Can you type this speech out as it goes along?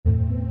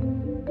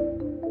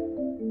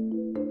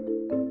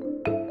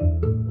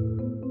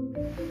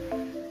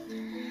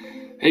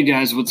Hey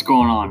guys, what's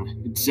going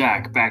on? It's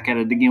Zach back at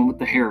it again with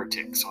the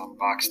Heretics on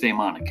Vox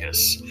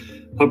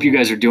Daemonicus. Hope you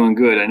guys are doing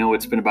good. I know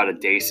it's been about a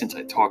day since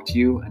I talked to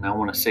you, and I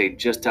want to say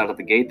just out of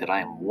the gate that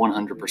I am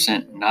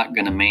 100% not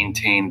going to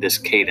maintain this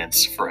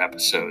cadence for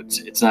episodes.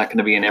 It's not going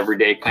to be an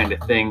everyday kind of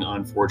thing,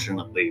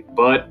 unfortunately,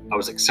 but I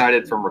was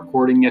excited from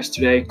recording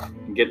yesterday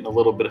and getting a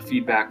little bit of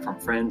feedback from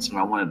friends, and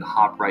I wanted to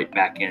hop right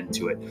back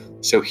into it.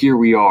 So here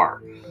we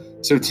are.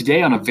 So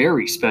today on a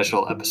very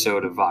special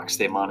episode of Vox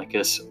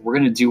Daemonicus, we're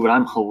going to do what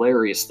I'm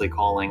hilariously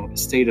calling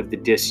State of the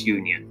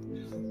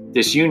Disunion.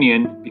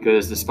 Disunion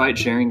because despite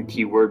sharing the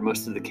keyword,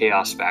 most of the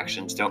Chaos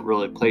factions don't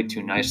really play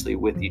too nicely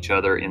with each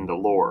other in the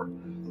lore.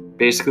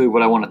 Basically,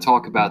 what I want to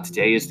talk about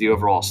today is the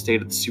overall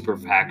state of the super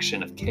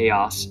faction of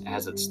Chaos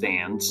as it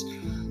stands.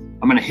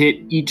 I'm going to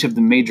hit each of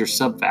the major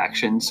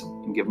sub-factions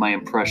and give my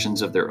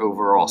impressions of their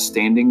overall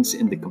standings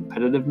in the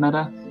competitive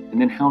meta, and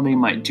then how they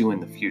might do in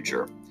the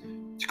future.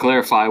 To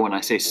clarify, when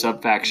I say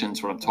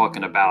sub-factions, what I'm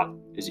talking about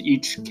is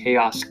each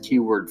Chaos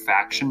keyword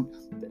faction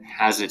that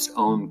has its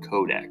own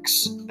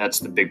codex. That's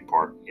the big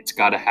part. It's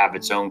got to have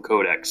its own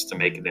codex to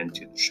make it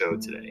into the show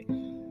today.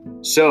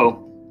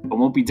 So, I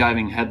won't be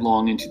diving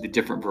headlong into the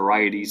different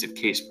varieties of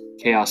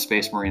Chaos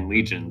Space Marine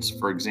legions,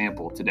 for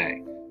example,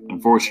 today,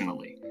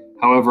 unfortunately.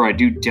 However, I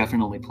do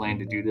definitely plan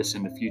to do this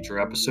in the future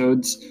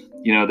episodes.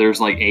 You know,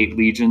 there's like 8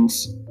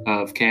 legions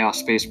of Chaos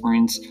Space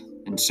Marines.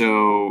 And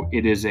so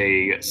it is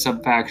a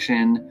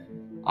sub-faction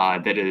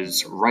that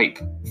is ripe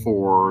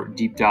for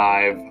deep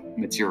dive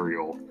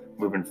material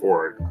moving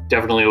forward.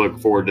 Definitely look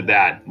forward to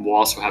that. We'll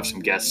also have some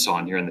guests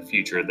on here in the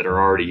future that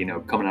are already,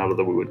 coming out of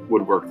the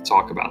woodwork to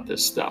talk about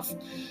this stuff.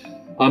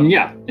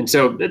 And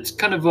so that's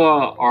kind of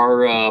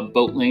our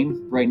boat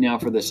lane right now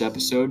for this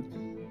episode.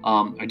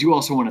 I do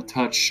also want to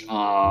touch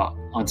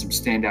on some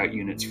standout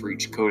units for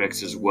each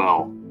codex as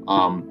well.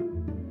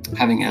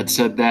 Having had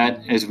said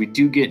that, as we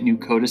do get new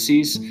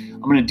codices,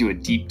 I'm going to do a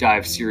deep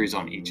dive series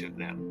on each of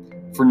them.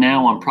 For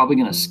now, I'm probably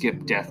going to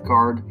skip Death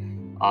Guard.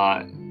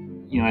 At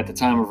the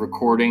time of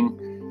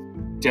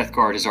recording, Death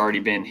Guard has already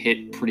been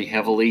hit pretty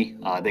heavily.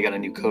 They got a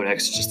new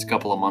codex just a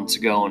couple of months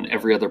ago, and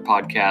every other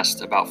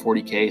podcast about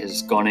 40K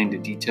has gone into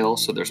detail,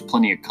 so there's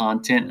plenty of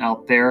content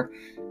out there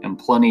and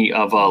plenty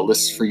of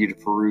lists for you to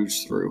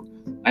peruse through.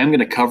 I am going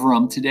to cover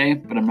them today,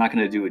 but I'm not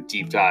going to do a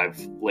deep dive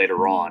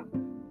later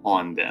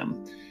on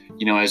them.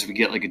 As we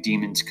get like a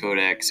Demons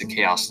Codex, a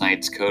Chaos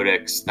Knights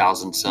Codex,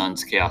 Thousand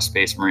Suns, Chaos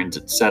Space Marines,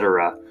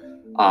 etc.,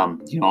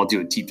 I'll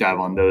do a deep dive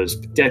on those.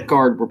 But Death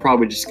Guard, we're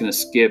probably just going to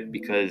skip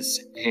because,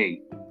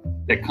 hey,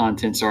 that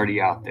content's already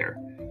out there.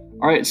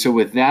 All right, so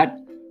with that,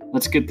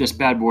 let's get this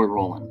bad boy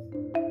rolling.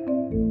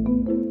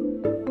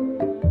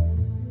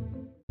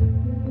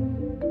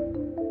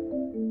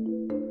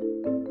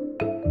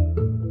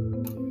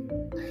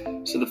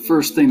 So the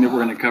first thing that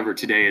we're going to cover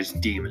today is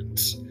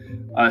Demons.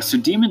 So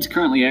Demons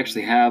currently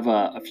actually have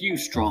a few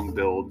strong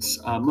builds,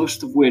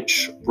 most of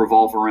which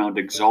revolve around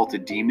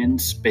Exalted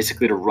Demons,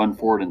 basically to run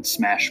forward and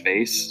smash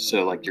face,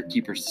 so like your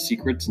Keepers of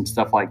Secrets and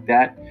stuff like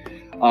that,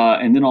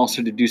 and then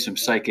also to do some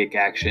psychic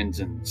actions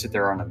and sit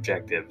there on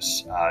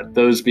objectives,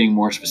 those being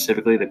more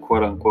specifically the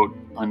quote-unquote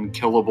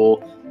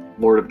unkillable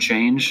Lord of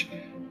Change,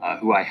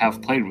 who I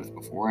have played with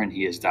before, and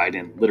he has died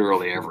in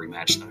literally every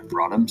match that I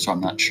brought him, so I'm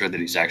not sure that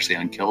he's actually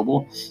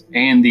unkillable.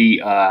 And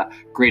the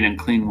Great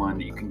Unclean One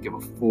that you can give a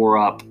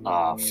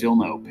 4-up Feel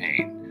No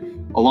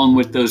Pain. Along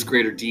with those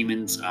greater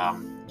demons,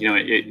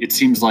 it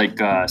seems like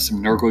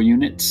some Nurgle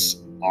units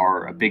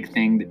are a big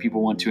thing that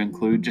people want to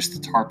include, just the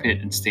tar pit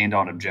and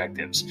standout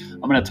objectives.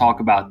 I'm going to talk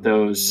about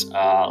those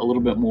a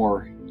little bit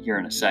more here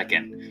in a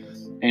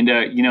second. And,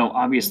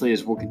 obviously,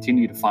 as we'll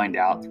continue to find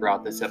out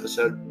throughout this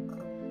episode,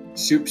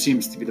 Soup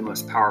seems to be the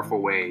most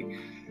powerful way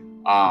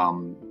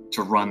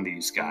to run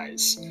these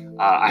guys.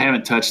 I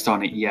haven't touched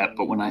on it yet,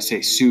 but when I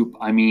say Soup,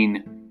 I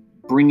mean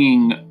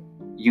bringing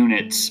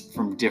units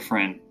from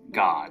different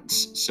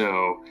gods.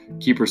 So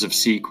Keepers of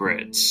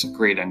Secrets,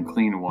 Great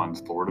Unclean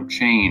Ones, Lord of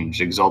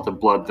Change, Exalted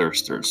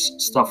Bloodthirsters,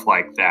 stuff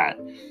like that.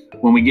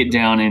 When we get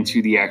down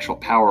into the actual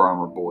power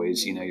armor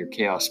boys, your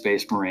Chaos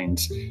Space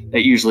Marines,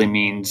 that usually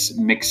means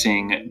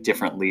mixing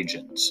different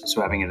legions.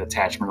 So having a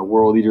detachment of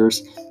World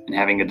Eaters and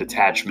having a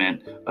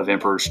detachment of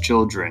Emperor's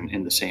Children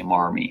in the same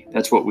army.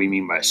 That's what we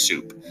mean by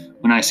soup.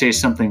 When I say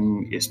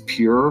something is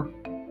pure,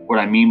 what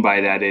I mean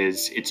by that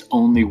is it's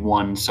only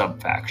one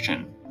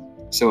sub-faction.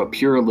 So a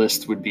pure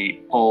list would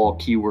be all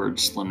keyword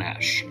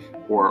Slanesh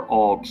or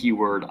all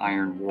keyword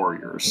Iron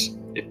Warriors,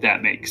 if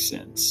that makes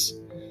sense.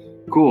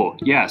 Cool.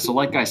 Yeah, so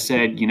like I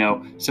said,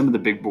 some of the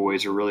big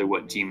boys are really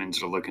what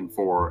Demons are looking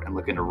for and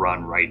looking to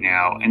run right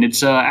now. And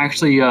it's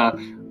actually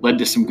led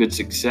to some good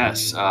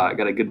success. I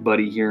got a good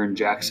buddy here in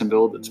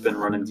Jacksonville that's been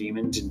running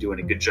Demons and doing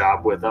a good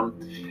job with them.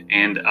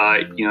 And,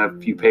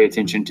 if you pay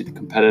attention to the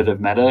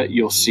competitive meta,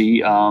 you'll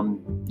see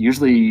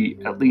usually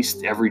at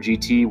least every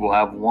GT will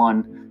have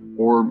one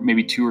or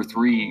maybe 2 or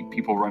 3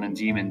 people running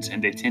Demons,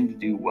 and they tend to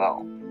do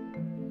well.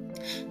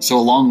 So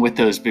along with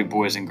those big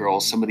boys and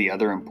girls, some of the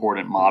other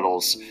important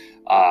models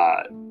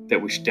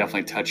that we should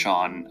definitely touch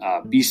on,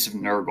 Beasts of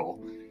Nurgle.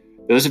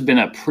 Those have been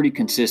a pretty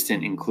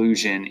consistent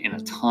inclusion in a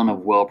ton of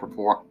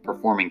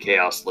well-performing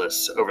chaos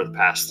lists over the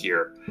past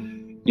year.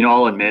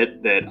 I'll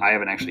admit that I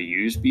haven't actually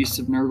used Beasts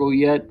of Nurgle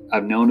yet.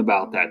 I've known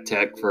about that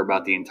tech for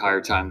about the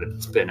entire time that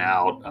it's been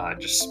out,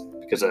 just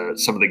because of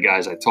some of the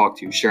guys I talked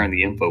to sharing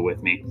the info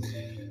with me.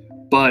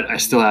 But I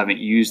still haven't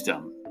used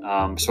them,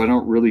 so I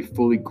don't really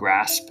fully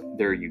grasp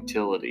their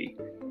utility.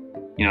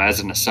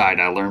 As an aside,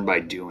 I learned by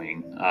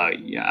doing.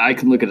 I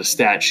can look at a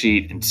stat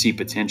sheet and see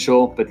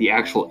potential, but the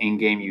actual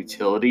in-game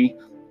utility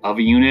of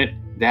a unit,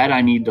 that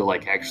I need to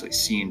actually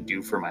see and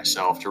do for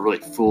myself to really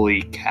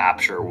fully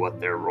capture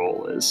what their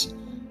role is.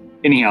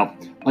 Anyhow,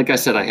 like I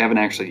said, I haven't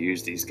actually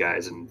used these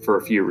guys, and for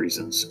a few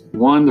reasons.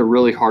 One, they're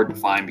really hard to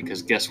find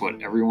because guess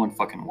what? Everyone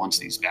fucking wants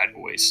these bad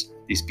boys,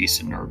 these Beasts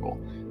of Nurgle,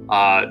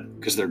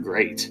 because they're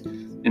great.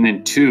 And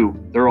then two,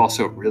 they're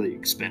also really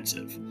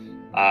expensive.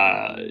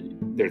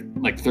 They're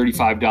like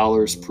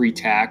 $35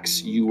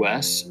 pre-tax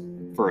US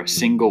for a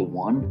single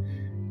one.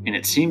 And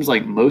it seems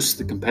like most of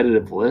the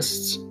competitive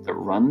lists that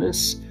run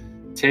this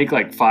take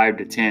like 5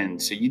 to 10.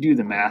 So you do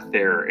the math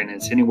there, and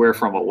it's anywhere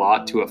from a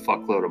lot to a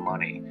fuckload of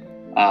money.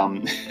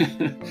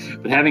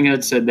 But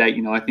having said that,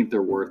 I think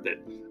they're worth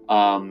it.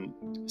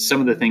 Some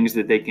of the things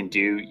that they can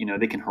do,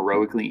 they can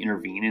heroically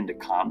intervene into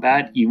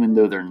combat, even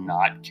though they're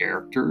not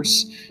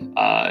characters.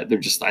 I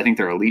think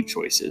they're elite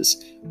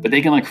choices, but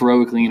they can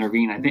heroically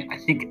intervene. I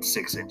think it's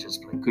 6 inches,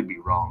 but I could be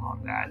wrong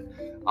on that.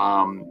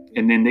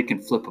 And then they can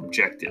flip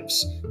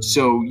objectives.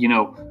 So,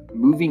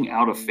 moving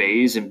out of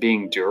phase and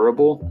being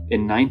durable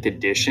in 9th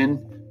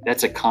edition,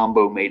 that's a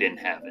combo made in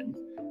heaven.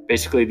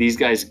 Basically, these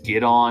guys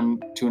get on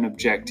to an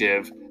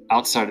objective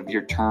outside of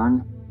your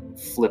turn,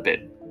 flip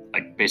it,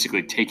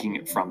 basically taking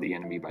it from the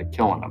enemy by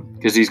killing them,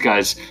 because these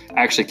guys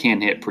actually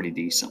can hit pretty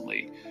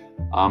decently.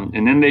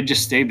 And then they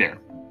just stay there.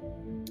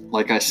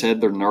 Like I said,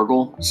 they're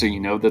Nurgle, so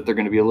you know that they're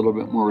going to be a little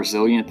bit more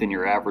resilient than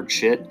your average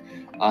shit.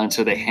 And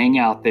so they hang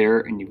out there,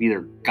 and you've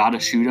either got to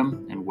shoot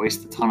them and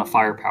waste a ton of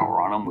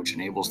firepower on them, which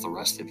enables the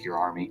rest of your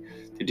army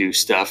to do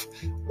stuff,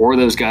 or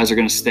those guys are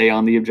going to stay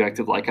on the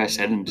objective, like I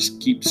said, and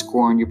just keep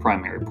scoring your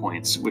primary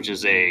points, which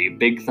is a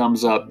big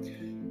thumbs up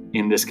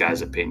in this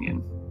guy's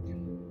opinion.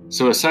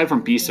 So aside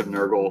from Beasts of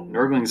Nurgle,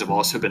 Nurglings have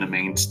also been a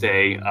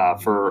mainstay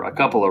for a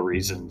couple of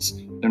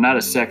reasons. They're not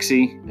as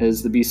sexy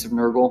as the Beasts of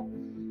Nurgle.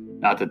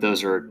 Not that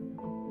those are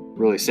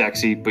really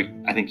sexy, but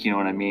I think you know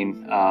what I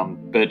mean.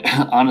 But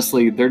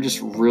honestly, they're just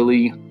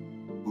really,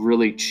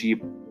 really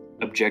cheap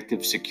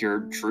objective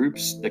secured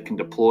troops that can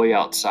deploy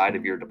outside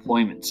of your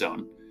deployment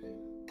zone.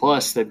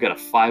 Plus, they've got a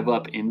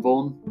 5-up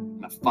invuln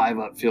and a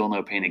 5-up feel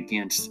no pain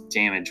against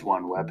damage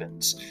 1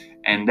 weapons.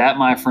 And that,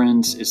 my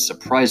friends, is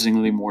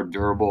surprisingly more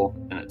durable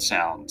than it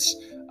sounds.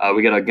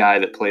 We got a guy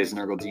that plays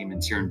Nurgle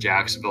Demons here in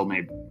Jacksonville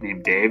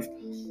named Dave.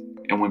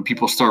 And when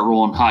people start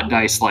rolling hot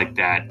dice like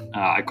that,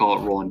 I call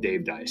it rolling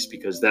Dave dice,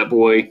 because that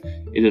boy,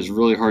 it is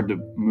really hard to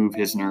move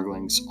his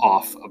Nurglings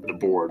off of the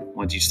board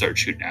once you start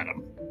shooting at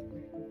them.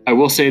 I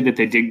will say that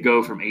they did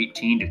go from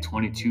 18 to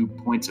 22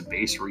 points of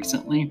base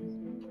recently,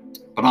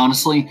 but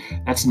honestly,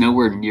 that's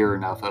nowhere near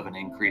enough of an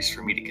increase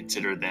for me to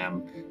consider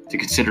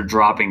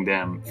dropping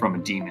them from a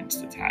Demons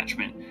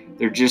detachment.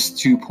 They're just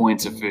 2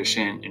 points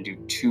efficient and do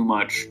too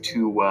much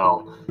too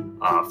well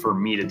for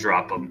me to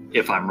drop them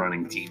if I'm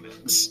running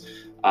Demons.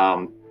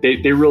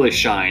 They really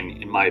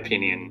shine, in my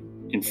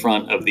opinion, in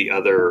front of the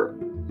other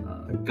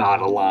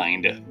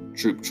God-aligned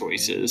troop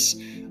choices.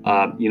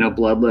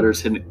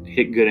 Bloodletters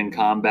hit good in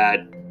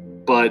combat,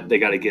 but they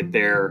got to get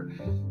there.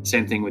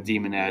 Same thing with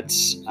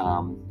Demonettes.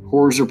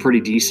 Horrors are pretty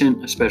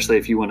decent, especially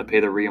if you want to pay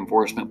the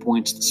reinforcement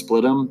points to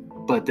split them,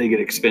 but they get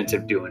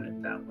expensive doing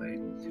it that way.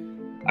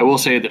 I will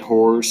say that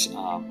Horrors,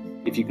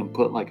 if you can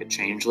put a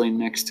changeling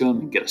next to them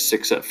and get a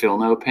 6-up feel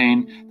no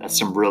pain, that's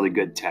some really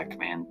good tech,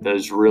 man.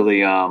 Those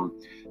really,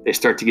 they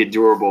start to get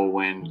durable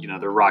when,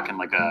 they're rocking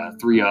a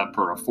 3-up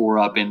or a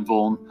 4-up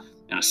invuln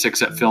and a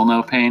 6-up feel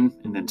no pain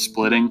and then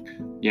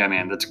splitting. Yeah,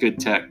 man, that's good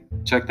tech.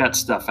 Check that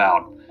stuff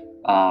out.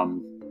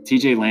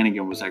 TJ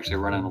Lanigan was actually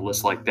running a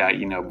list like that,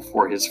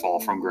 before his fall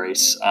from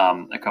grace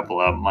a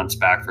couple of months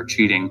back for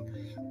cheating.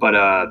 But,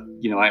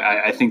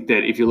 I think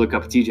that if you look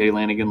up a TJ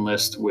Lanigan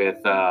list with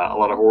a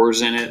lot of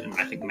horrors in it, and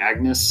I think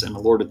Magnus and the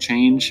Lord of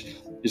Change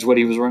is what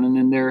he was running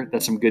in there,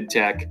 that's some good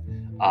tech.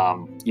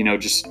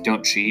 Just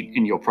don't cheat,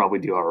 and you'll probably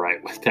do all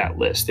right with that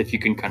list if you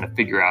can kind of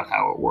figure out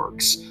how it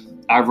works.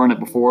 I've run it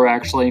before,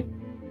 actually,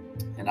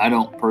 and I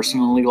don't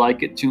personally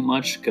like it too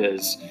much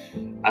because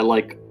I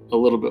like a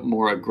little bit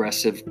more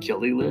aggressive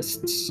killy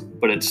lists,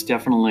 but it's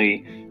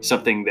definitely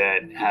something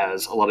that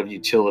has a lot of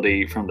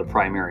utility from the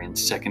primary and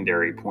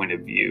secondary point of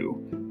view.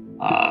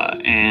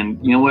 And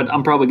you know what?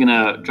 I'm probably going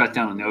to jot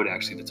down a note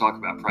actually to talk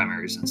about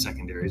primaries and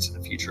secondaries in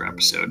a future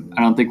episode.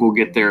 I don't think we'll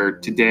get there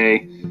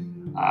today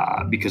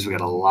because we got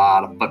a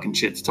lot of fucking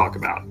shit to talk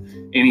about.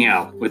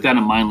 Anyhow, with that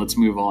in mind, let's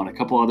move on. A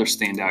couple other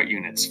standout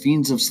units.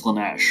 Fiends of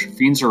Slaanesh.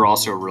 Fiends are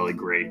also really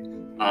great.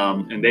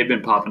 And they've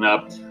been popping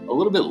up a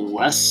little bit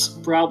less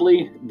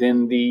probably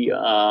than the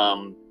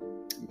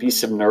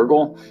Beasts of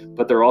Nurgle,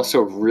 but they're also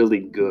really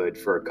good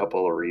for a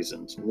couple of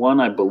reasons. One,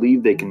 I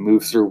believe they can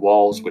move through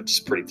walls, which is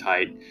pretty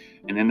tight,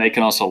 and then they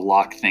can also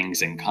lock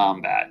things in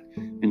combat.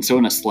 And so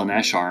in a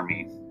Slaanesh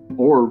army,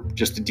 or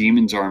just a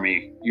Demon's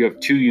army, you have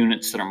 2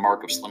 units that are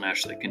Mark of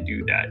Slaanesh that can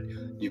do that.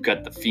 You've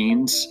got the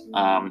Fiends,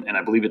 and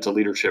I believe it's a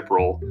leadership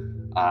role,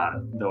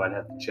 though I'd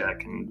have to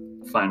check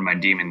and find my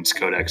Demon's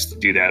codex to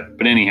do that.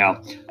 But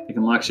anyhow, you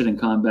can lock shit in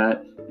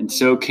combat, and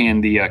so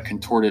can the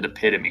Contorted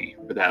Epitome,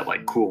 or that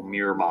like cool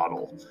mirror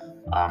model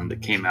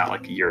that came out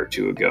like a year or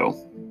 2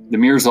 ago. The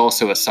mirror's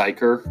also a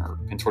psyker, or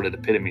Contorted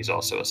Epitome is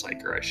also a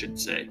psyker, I should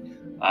say,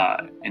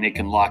 and it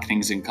can lock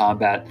things in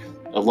combat,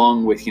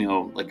 along with,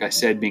 like I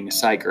said, being a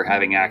psyker,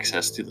 having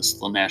access to the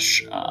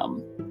Slaanesh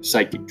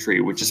psychic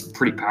tree, which is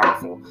pretty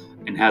powerful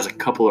and has a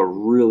couple of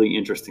really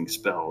interesting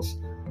spells.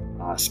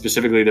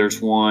 Specifically, there's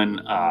one,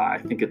 I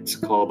think it's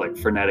called like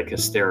Frenetic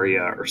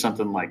Hysteria or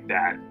something like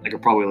that. I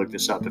could probably look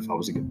this up if I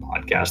was a good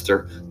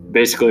podcaster.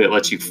 Basically, it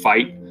lets you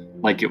fight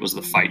like it was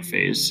the fight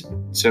phase.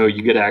 So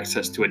you get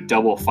access to a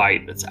double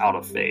fight that's out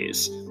of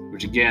phase,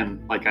 which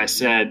again, like I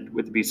said,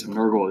 with the Beasts of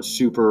Nurgle is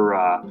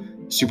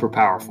super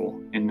powerful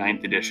in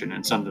 9th edition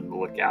and something to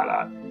look out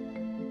at.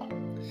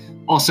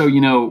 Also,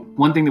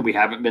 one thing that we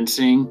haven't been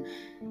seeing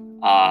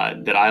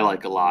that I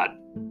like a lot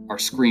are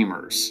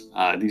screamers.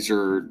 These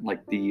are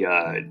like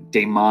the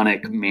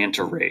demonic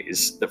manta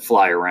rays that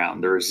fly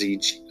around. They're a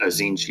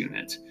Tzeentch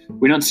unit.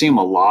 We don't see them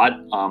a lot,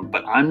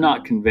 but I'm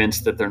not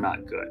convinced that they're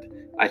not good.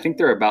 I think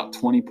they're about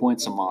 20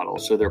 points a model,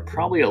 so they're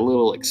probably a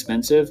little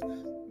expensive,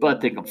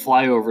 but they can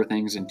fly over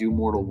things and do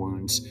mortal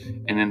wounds.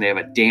 And then they have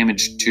a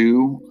damage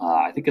 2.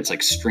 I think it's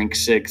like strength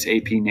 6,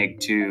 AP neg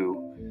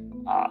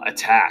 2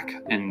 attack,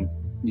 and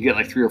you get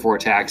like 3 or 4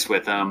 attacks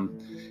with them.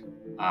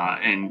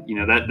 And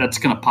that's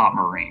going to pop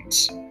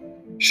Marines.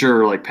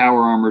 Sure, like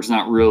power armor is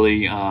not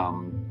really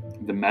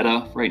the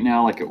meta right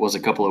now like it was a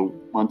couple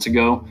of months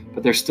ago,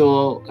 but there's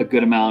still a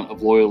good amount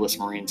of loyalist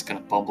Marines kind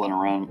of bumbling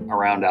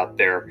around out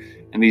there.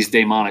 And these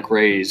demonic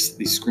rays,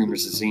 these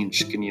screamers of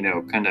Tzeentch can,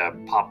 kind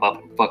of pop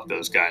up and fuck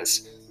those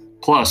guys.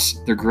 Plus,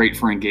 they're great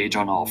for engage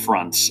on all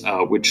fronts,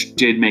 which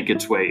did make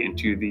its way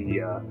into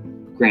the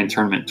Grand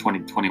Tournament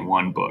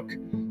 2021 book.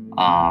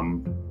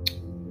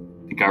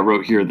 I think I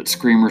wrote here that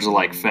screamers are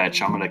like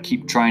fetch. I'm going to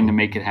keep trying to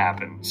make it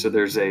happen. So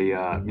there's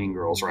a Mean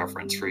Girls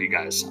reference for you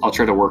guys. I'll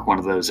try to work one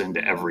of those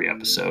into every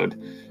episode.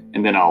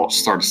 And then I'll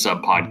start a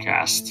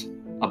sub-podcast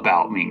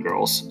about Mean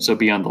Girls. So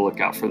be on the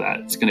lookout for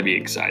that. It's going to be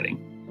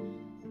exciting.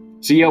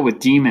 So yeah, with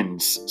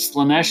demons,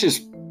 Slaanesh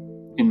is,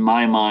 in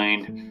my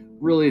mind,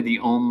 really the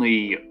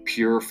only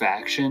pure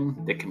faction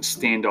that can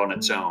stand on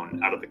its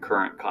own out of the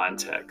current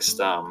context.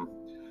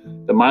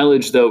 The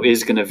mileage, though,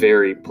 is going to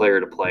vary player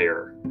to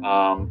player.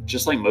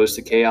 Just like most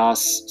of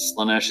Chaos,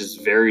 Slaanesh is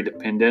very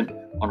dependent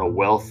on a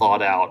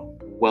well-thought-out,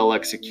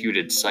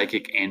 well-executed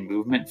psychic and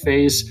movement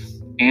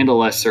phase, and a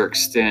lesser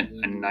extent,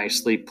 a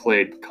nicely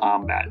played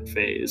combat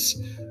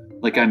phase.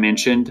 Like I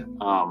mentioned,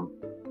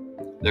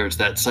 there's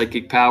that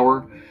psychic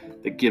power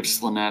that gives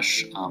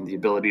Slaanesh the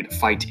ability to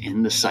fight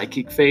in the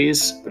psychic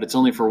phase, but it's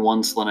only for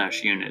one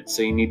Slaanesh unit,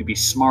 so you need to be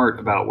smart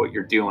about what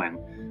you're doing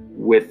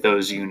with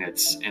those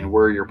units and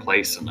where you're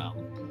placing them.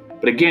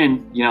 But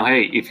again,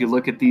 hey, if you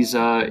look at these,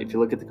 if you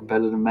look at the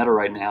competitive meta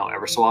right now,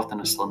 ever so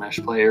often a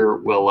Slaanesh player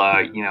will,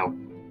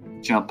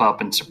 jump up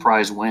and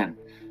surprise win,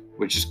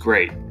 which is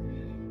great.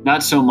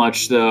 Not so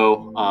much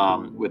though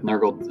with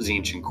Nurgle,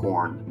 Tzeentch, and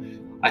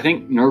Khorne. I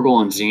think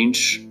Nurgle and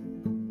Tzeentch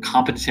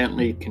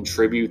competently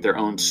contribute their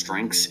own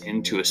strengths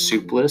into a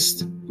soup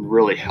list and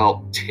really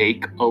help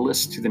take a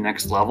list to the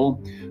next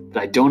level.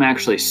 But I don't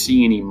actually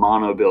see any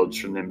mono builds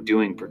from them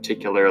doing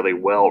particularly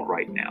well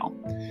right now.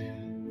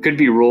 Could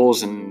be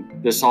rules,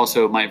 and this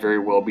also might very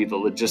well be the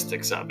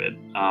logistics of it.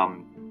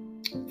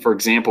 For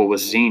example,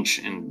 with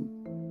Tzeentch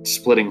and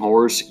splitting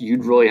horrors,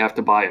 you'd really have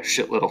to buy a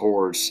shitload of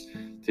horrors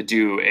to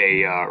do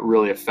a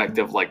really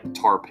effective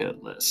tar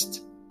pit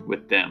list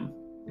with them.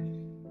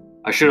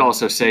 I should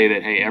also say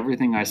that, hey,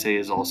 everything I say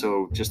is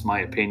also just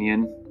my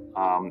opinion.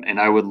 And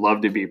I would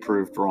love to be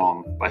proved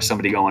wrong by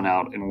somebody going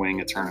out and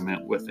winning a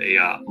tournament with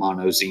a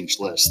mono Tzeentch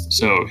list.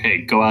 So,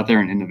 hey, go out there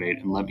and innovate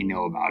and let me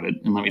know about it.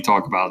 And let me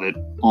talk about it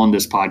on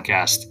this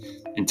podcast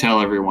and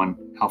tell everyone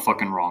how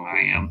fucking wrong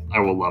I am. I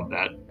will love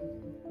that.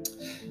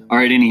 All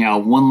right, anyhow,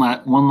 one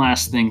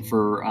last thing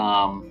for,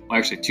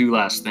 actually 2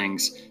 last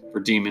things for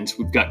demons.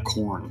 We've got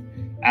Khorne.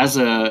 As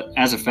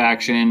a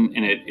faction,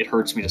 and it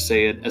hurts me to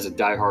say it, as a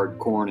diehard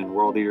Khorne and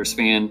World Eaters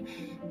fan,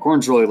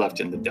 Khorne's really left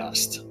in the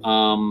dust.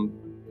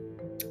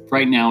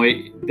 Right now,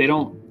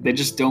 they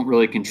just don't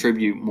really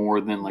contribute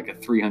more than like a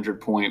 300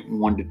 point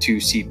 1 to 2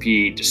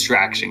 CP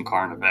distraction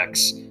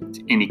Carnifex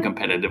to any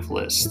competitive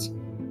list.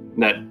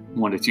 That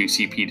 1 to 2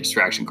 CP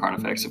distraction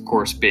Carnifex, of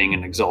course, being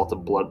an Exalted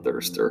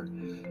Bloodthirster.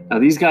 Now,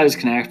 these guys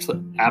can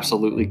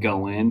absolutely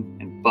go in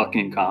and fuck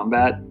in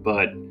combat,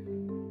 but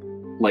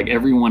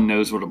everyone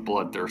knows what a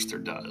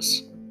Bloodthirster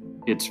does.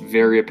 It's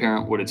very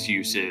apparent what its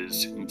use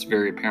is, and it's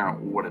very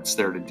apparent what it's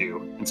there to do.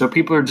 And so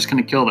people are just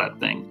going to kill that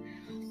thing.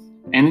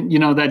 And,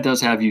 that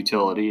does have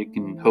utility. It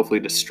can hopefully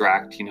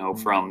distract,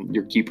 from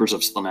your keepers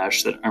of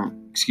Slanesh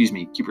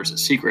keepers of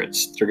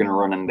secrets. They're going to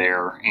run in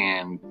there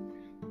and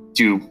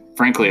do,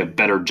 frankly, a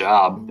better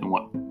job than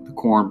what the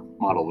Khorne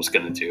model was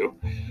going to do.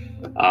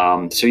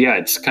 So yeah,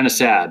 it's kind of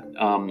sad.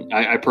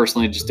 I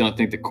personally just don't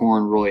think the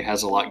Khorne really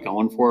has a lot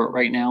going for it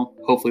right now.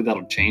 Hopefully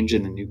that'll change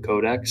in the new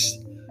codex.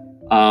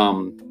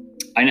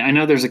 I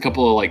know there's a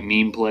couple of like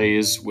meme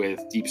plays with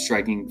deep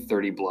striking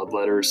 30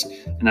 bloodletters,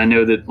 and I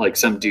know that like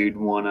some dude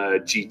won a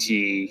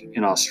GT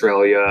in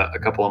Australia a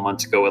couple of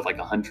months ago with like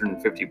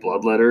 150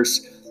 bloodletters.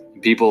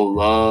 People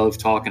love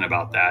talking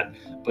about that,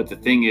 but the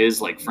thing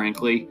is, like,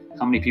 frankly,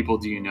 how many people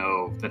do you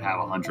know that have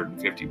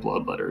 150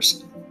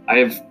 bloodletters? I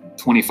have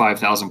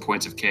 25,000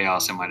 points of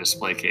chaos in my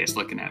display case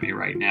looking at me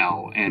right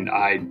now, and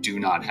I do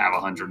not have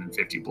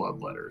 150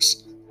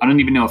 bloodletters. I don't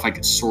even know if I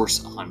could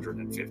source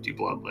 150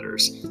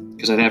 bloodletters,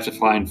 because I'd have to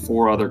find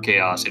 4 other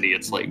chaos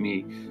idiots like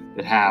me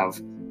that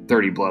have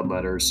 30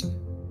 bloodletters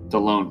to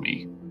loan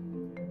me.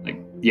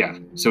 Yeah,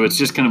 so it's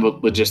just kind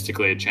of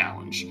logistically a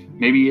challenge.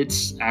 Maybe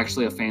it's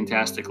actually a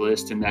fantastic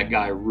list, and that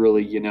guy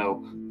really,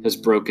 has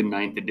broken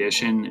 9th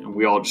edition, and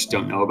we all just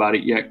don't know about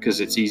it yet because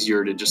it's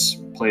easier to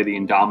just play the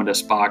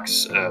Indomitus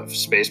box of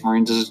Space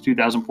Marines as a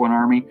 2,000 point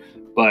army,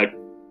 but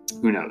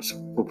who knows?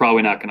 We're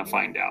probably not going to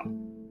find out.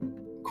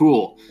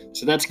 Cool.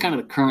 So that's kind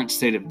of the current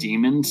state of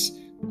demons.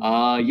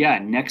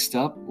 Next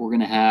up, we're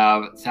going to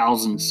have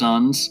Thousand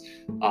Suns.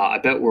 I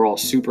bet we're all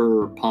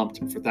super pumped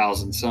for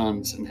Thousand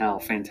Suns and how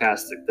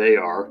fantastic they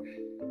are.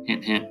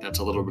 Hint, hint, that's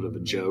a little bit of a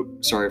joke.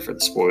 Sorry for the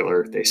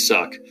spoiler. They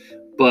suck.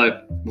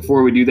 But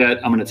before we do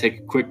that, I'm going to take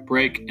a quick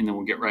break and then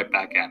we'll get right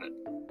back at it.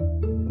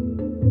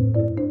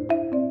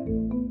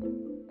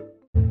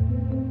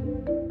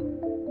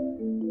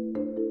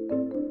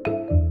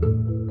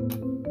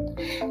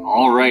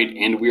 All right,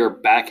 and we are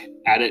back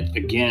at it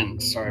again.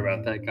 Sorry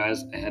about that,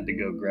 guys. I had to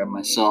go grab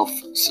myself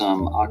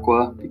some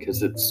aqua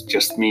because it's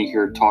just me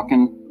here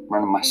talking,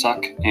 running my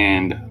suck,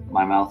 and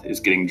my mouth is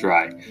getting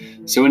dry.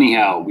 So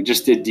anyhow, we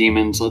just did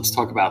demons. Let's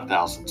talk about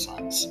Thousand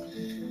Suns.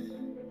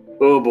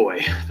 Oh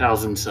boy,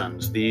 Thousand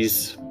Suns.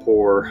 These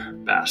poor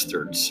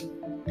bastards.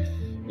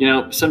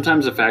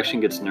 Sometimes a faction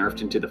gets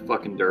nerfed into the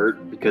fucking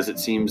dirt because it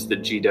seems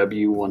that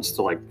GW wants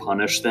to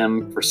punish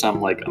them for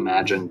some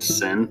imagined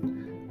sin.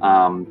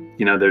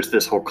 There's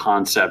this whole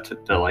concept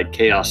that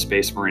Chaos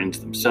Space Marines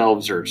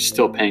themselves are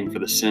still paying for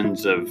the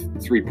sins of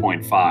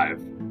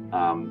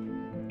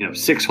 3.5.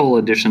 6 whole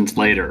editions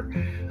later.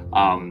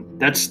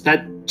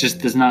 That just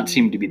does not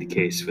seem to be the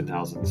case with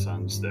Thousand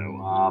Suns,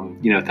 though.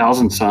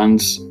 Thousand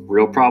Suns'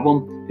 real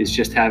problem is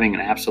just having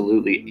an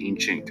absolutely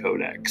ancient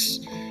codex.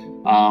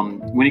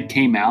 When it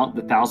came out,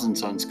 the Thousand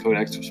Suns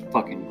codex was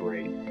fucking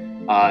great.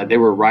 They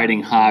were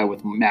riding high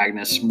with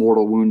Magnus,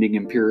 mortal wounding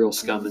Imperial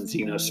scum and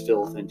Xenos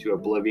filth into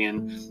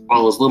oblivion,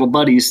 while his little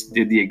buddies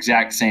did the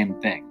exact same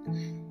thing.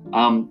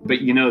 But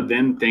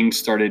then things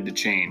started to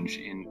change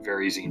in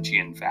very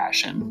Tzeentchian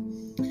fashion.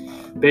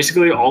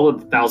 Basically, all of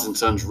the Thousand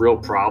Suns' real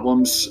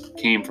problems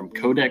came from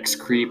codex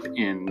creep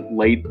in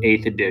late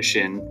 8th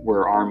edition,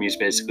 where armies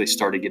basically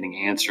started getting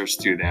answers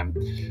to them,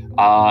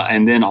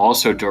 and then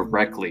also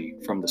directly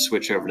from the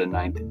switch over to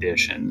 9th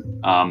edition.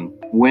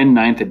 When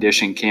 9th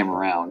edition came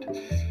around,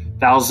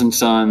 Thousand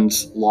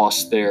Suns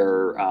lost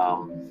their...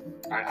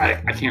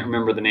 I can't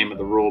remember the name of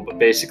the rule, but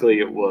basically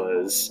it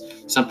was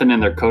something in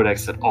their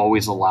codex that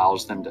always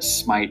allows them to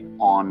smite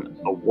on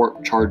a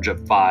warp charge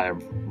of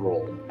 5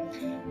 roll.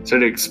 So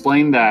to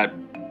explain that,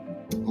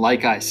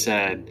 like I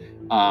said,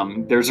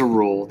 there's a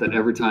rule that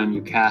every time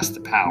you cast a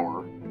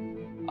power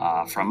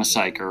from a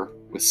Psyker,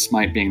 with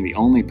smite being the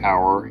only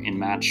power in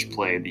match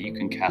play that you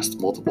can cast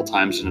multiple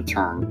times in a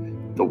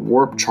turn, the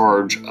warp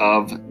charge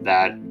of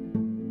that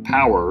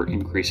power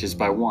increases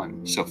by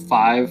 1. So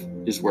 5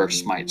 is where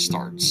smite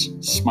starts.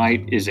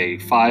 Smite is a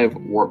 5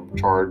 warp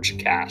charge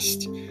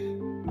cast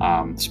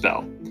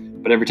spell.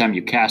 But every time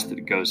you cast it,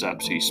 it goes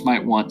up. So you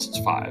smite once, it's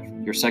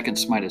 5. Your second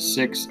smite is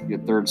 6. Your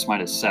third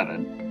smite is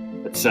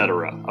 7,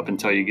 etc. Up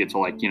until you get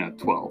to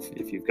 12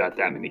 if you've got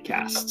that many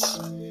casts.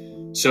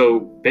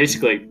 So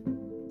basically,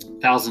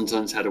 Thousand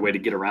Suns had a way to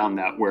get around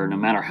that, where no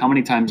matter how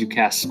many times you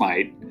cast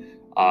smite,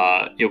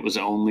 it was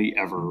only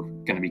ever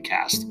going to be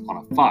cast on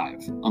a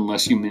 5,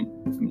 unless you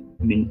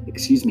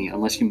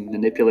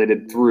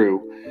manipulated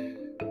through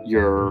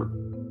your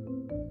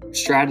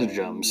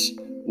stratagems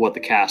what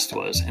the cast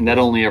was, and that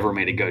only ever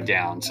made it go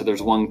down. So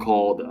there's one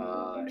called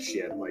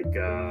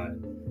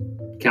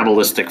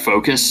Kabbalistic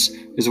Focus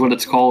is what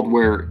it's called,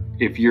 where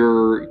if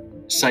your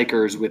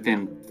Psyker is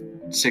within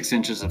 6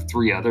 inches of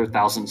 3 other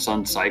Thousand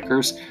Sun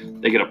Psykers,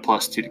 they get a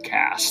 +2 to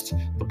cast.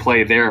 The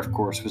play there, of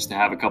course, was to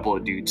have a couple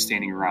of dudes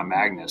standing around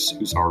Magnus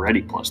who's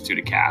already +2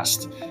 to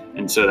cast,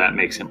 and so that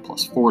makes him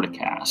 +4 to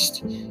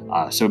cast.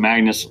 So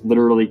Magnus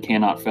literally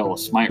cannot fail a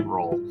smite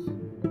roll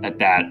at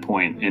that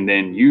point, and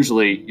then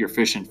usually you're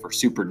fishing for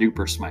super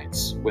duper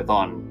smites,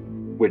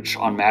 which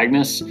on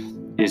Magnus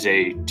is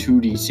a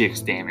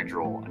 2d6 damage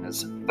roll and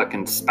is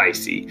fucking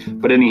spicy.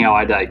 But anyhow,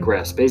 I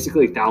digress.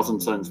 Basically, Thousand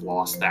Suns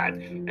lost that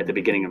at the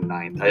beginning of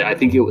 9th. I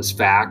think it was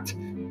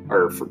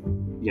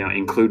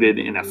included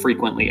in a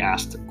frequently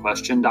asked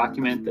question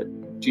document that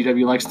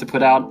GW likes to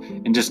put out,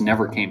 and just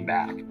never came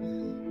back.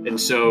 And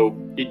so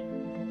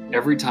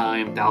every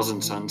time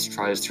Thousand Suns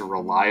tries to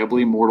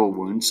reliably mortal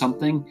wound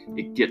something,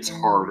 it gets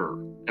harder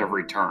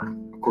every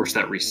turn. Of course,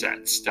 that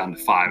resets down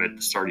to 5 at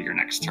the start of your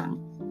next turn.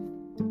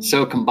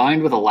 So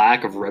combined with a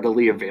lack of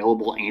readily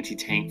available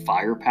anti-tank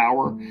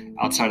firepower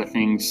outside of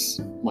things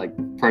like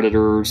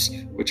Predators,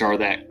 which aren't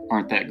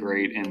that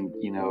great, and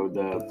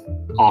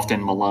the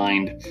often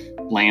maligned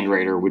Land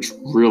Raider, which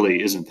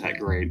really isn't that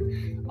great.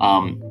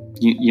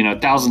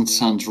 Thousand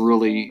Suns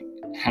really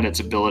had its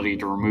ability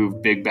to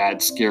remove big,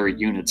 bad, scary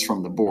units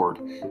from the board,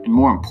 and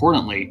more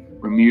importantly,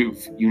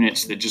 remove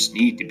units that just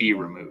need to be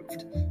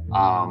removed.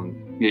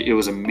 It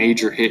was a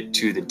major hit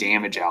to the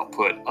damage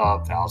output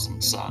of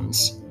Thousand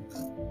Suns.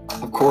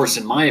 Of course,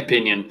 in my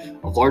opinion,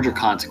 of larger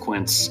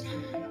consequence,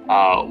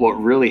 what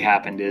really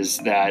happened is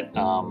that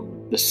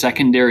the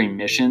secondary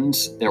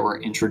missions that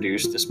were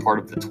introduced as part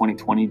of the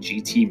 2020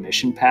 GT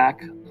mission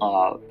pack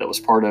that was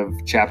part of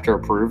Chapter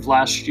Approved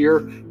last year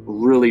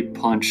really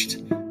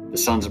punched the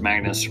Sons of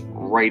Magnus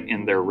right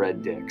in their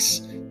red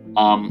dicks.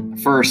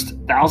 First,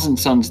 Thousand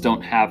Suns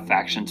don't have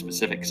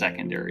faction-specific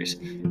secondaries.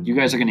 You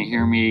guys are going to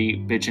hear me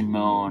bitch and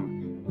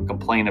moan and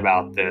complain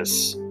about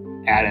this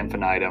ad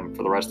infinitum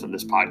for the rest of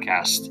this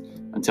podcast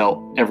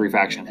until every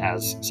faction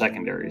has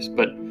secondaries.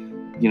 But,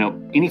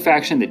 any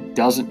faction that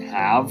doesn't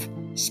have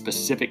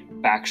specific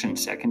faction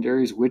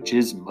secondaries, which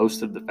is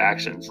most of the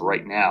factions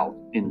right now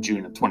in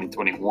June of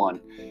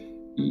 2021,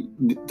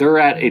 they're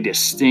at a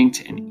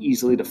distinct and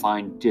easily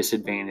defined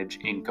disadvantage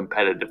in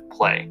competitive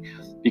play,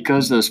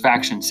 because those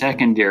faction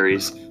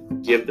secondaries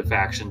give the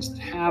factions that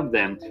have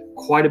them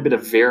quite a bit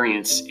of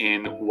variance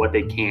in what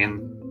they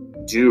can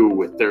do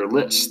with their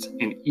list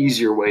and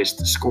easier ways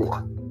to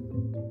score.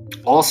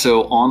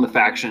 Also, on the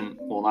faction,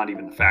 well, not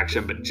even the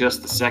faction, but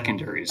just the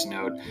secondaries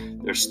note,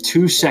 there's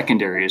 2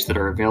 secondaries that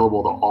are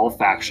available to all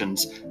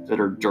factions that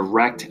are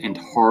direct and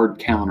hard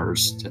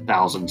counters to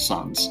Thousand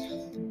Suns.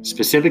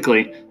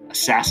 Specifically,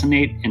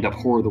 Assassinate and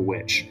Abhor the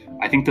Witch.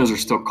 I think those are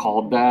still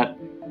called that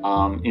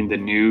in the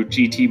new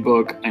GT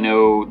book. I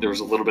know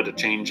there's a little bit of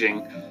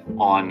changing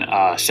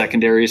on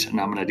secondaries, and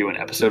I'm going to do an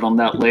episode on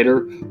that later.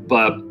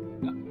 But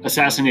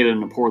Assassinate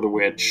and Abhor the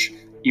Witch,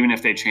 even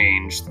if they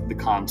changed, the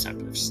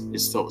concept is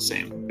still the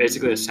same.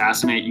 Basically,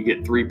 Assassinate, you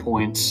get 3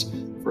 points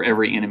for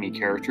every enemy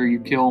character you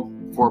kill,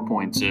 4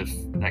 points if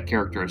that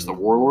character is the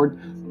Warlord.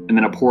 And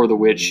then Abhor the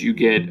Witch, you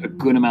get a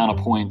good amount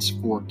of points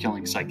for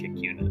killing psychic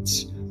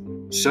units.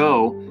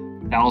 So,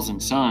 Thousand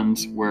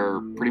Suns, where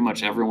pretty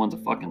much everyone's a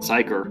fucking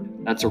psyker,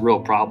 that's a real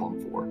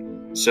problem for.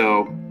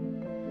 So,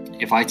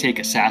 if I take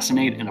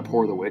Assassinate and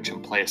Abhor the Witch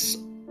and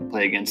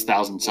play against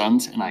Thousand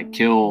Suns, and I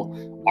kill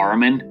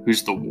Ahriman,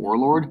 who's the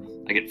Warlord,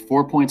 I get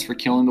 4 points for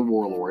killing the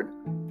Warlord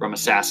from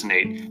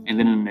Assassinate, and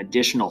then an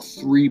additional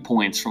 3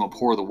 points from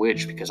Abhor the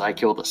Witch because I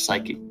killed a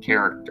psychic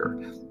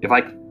character. If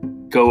I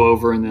go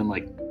over and then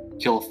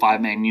kill a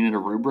 5-man unit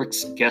of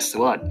rubrics, guess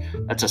what?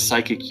 That's a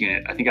psychic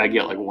unit. I think I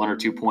get 1 or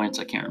 2 points,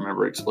 I can't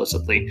remember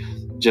explicitly,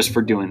 just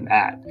for doing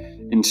that.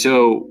 And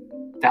so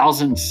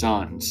Thousand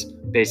Suns,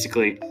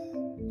 basically,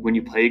 when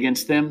you play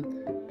against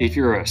them, if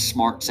you're a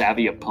smart,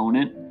 savvy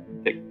opponent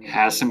that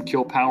has some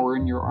kill power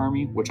in your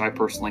army, which I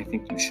personally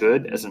think you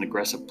should as an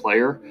aggressive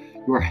player,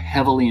 you are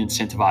heavily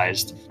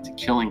incentivized to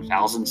killing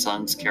Thousand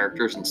Suns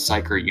characters and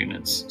psyker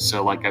units.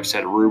 So like I've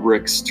said,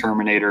 rubrics,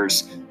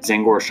 terminators,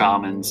 Zangor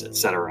shamans,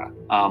 etc.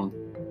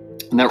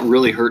 And that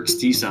really hurts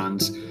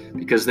T-Suns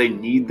because they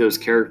need those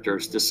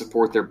characters to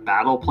support their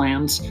battle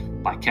plans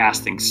by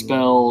casting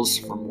spells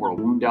for mortal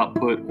wound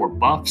output or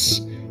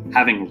buffs,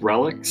 having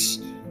relics,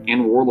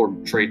 and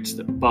warlord traits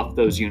that buff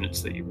those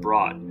units that you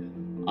brought.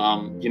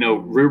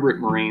 Rubric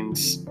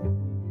Marines,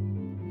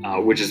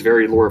 which is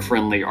very lore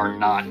friendly, are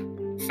not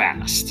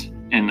fast.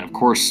 And of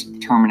course,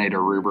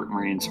 Terminator Rubric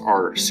Marines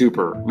are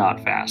super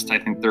not fast. I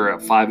think they're a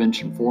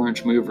 5-inch and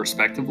 4-inch move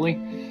respectively.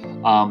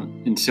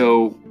 And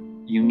so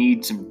you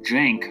need some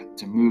jank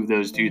to move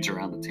those dudes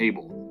around the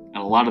table.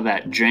 And a lot of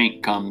that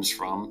jank comes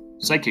from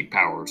psychic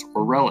powers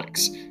or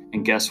relics.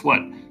 And guess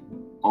what?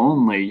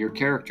 Only your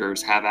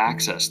characters have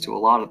access to a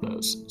lot of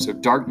those. So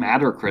Dark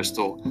Matter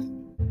Crystal,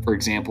 for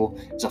example,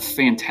 is a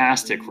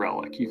fantastic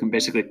relic. You can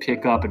basically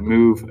pick up and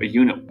move a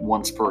unit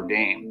once per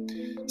game.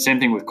 Same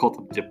thing with Cult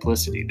of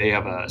Duplicity. They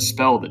have a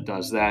spell that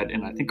does that,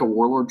 and I think a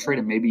Warlord trait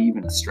and maybe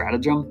even a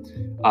stratagem.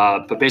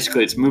 But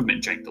basically, it's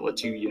movement jank that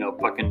lets you,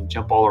 fucking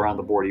jump all around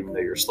the board even though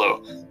you're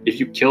slow.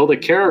 If you kill the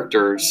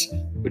characters,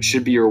 which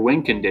should be your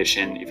win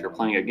condition if you're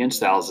playing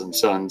against Thousand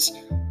Suns,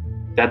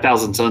 that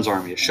Thousand Suns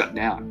army is shut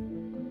down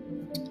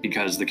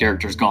because the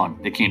character's gone.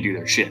 They can't do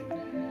their shit.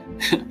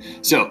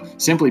 So,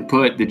 simply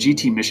put, the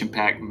GT mission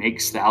pack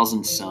makes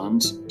Thousand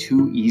Suns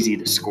too easy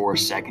to score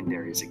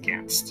secondaries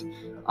against.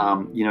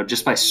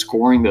 Just by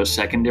scoring those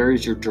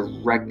secondaries, you're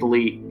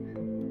directly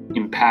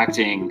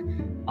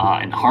impacting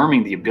and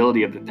harming the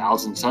ability of the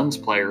Thousand Suns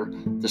player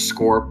to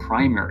score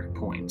primary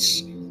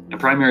points. And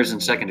primaries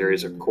and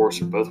secondaries, of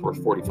course, are both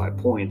worth 45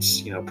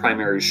 points.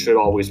 Primaries should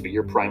always be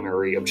your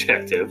primary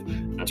objective.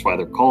 That's why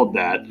they're called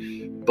that.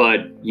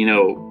 But,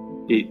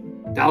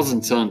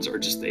 Thousand Suns are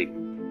just a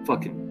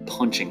fucking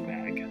punching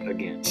bag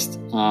against.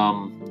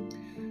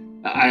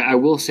 I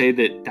will say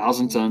that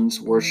Thousand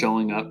Suns were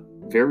showing up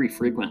very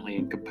frequently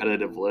in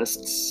competitive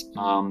lists,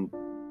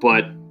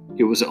 but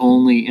it was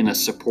only in a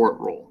support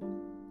role.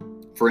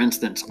 For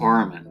instance,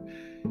 Armin.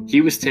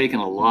 He was taken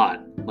a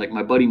lot. Like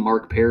my buddy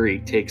Mark Perry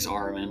takes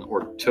Armin,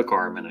 or took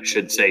Armin, I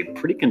should say,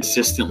 pretty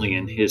consistently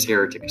in his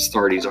Heretic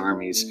Astartes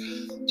armies,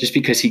 just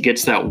because he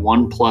gets that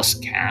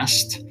 1+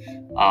 cast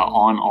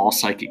on all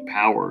psychic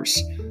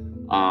powers.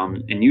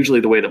 And usually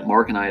the way that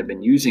Mark and I have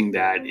been using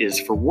that is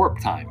for warp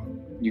time.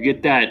 You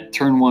get that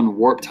turn 1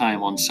 warp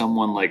time on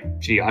someone like,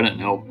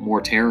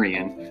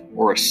 Mortarion,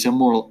 or a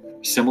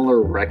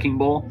similar Wrecking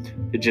Ball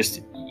to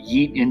just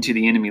yeet into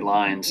the enemy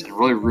lines and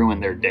really ruin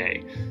their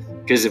day.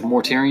 Because if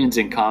Mortarion's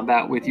in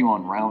combat with you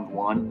on round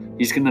 1,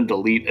 he's going to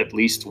delete at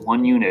least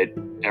one unit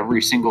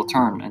every single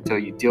turn until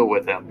you deal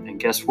with him. And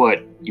guess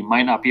what? You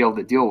might not be able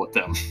to deal with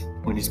them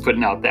when he's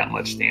putting out that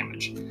much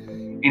damage.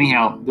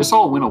 Anyhow, this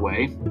all went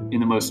away in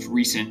the most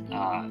recent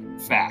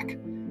FAQ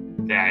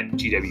that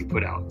GW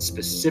put out,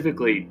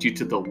 specifically due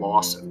to the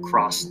loss of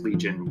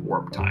cross-legion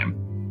warp time.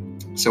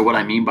 So what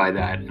I mean by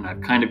that, and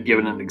I've kind of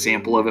given an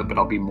example of it, but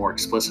I'll be more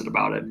explicit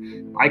about it.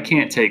 I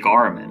can't take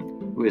Armin,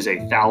 who is a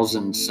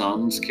Thousand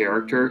Suns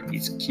character,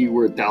 he's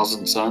keyword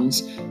Thousand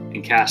Suns,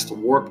 and cast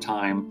warp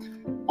time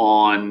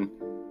on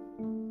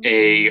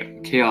a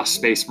Chaos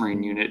Space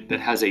Marine unit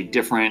that has a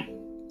different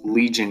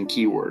Legion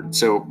keyword.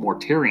 So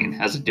Mortarion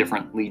has a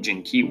different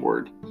Legion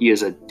keyword. He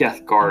is a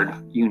Death Guard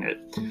unit.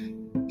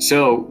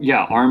 So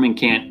yeah, Armin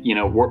can't,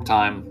 warp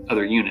time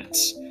other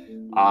units.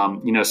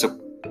 So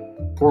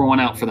pour one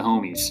out for the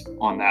homies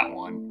on that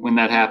one. When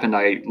that happened,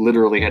 I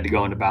literally had to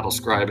go into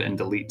Battlescribe and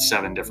delete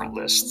 7 different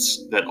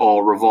lists that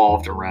all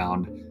revolved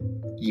around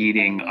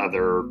yeeting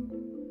other,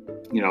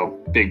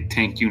 big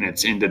tank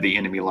units into the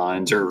enemy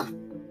lines or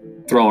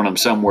throwing them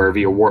somewhere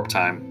via warp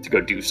time to go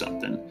do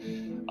something.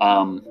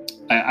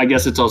 I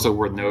guess it's also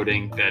worth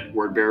noting that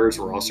word bearers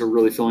were also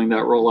really filling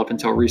that role up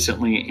until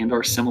recently and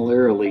are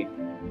similarly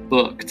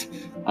booked.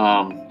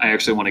 I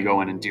actually want to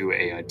go in and do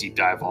a deep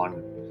dive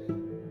on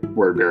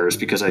word bearers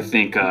because I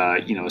think,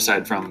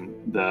 aside from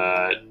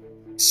the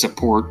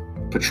support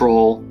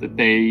patrol that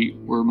they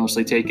were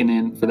mostly taken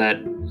in for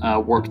that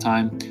warp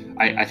time,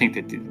 I think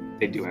that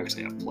they do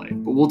actually have play.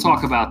 But we'll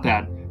talk about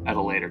that at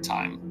a later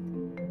time.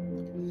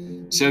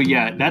 So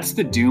yeah, that's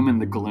the doom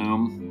and the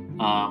gloom.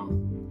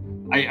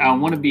 I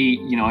want to be,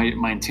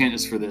 my intent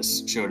is for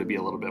this show to be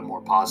a little bit more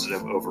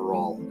positive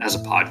overall as a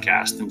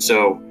podcast. And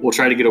so we'll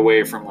try to get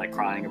away from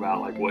crying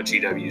about what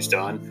GW's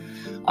done.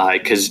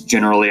 Because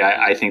generally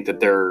I think that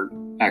they're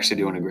actually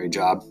doing a great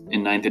job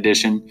in 9th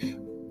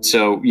edition.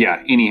 So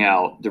yeah,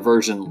 anyhow,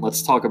 diversion,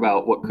 let's talk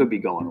about what could be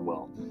going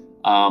well.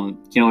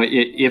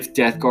 If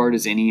Death Guard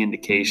is any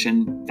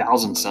indication,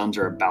 Thousand Suns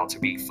are about to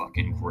be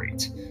fucking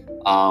great.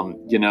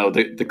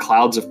 The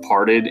clouds have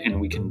parted and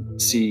we can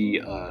see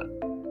a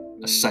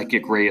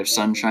psychic ray of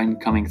sunshine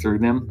coming through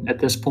them at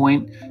this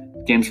point.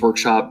 Games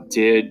Workshop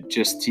did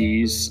just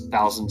tease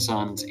Thousand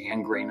Suns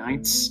and Grey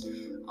Knights.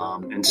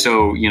 And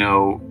so,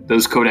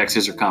 those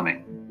codexes are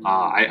coming.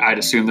 I'd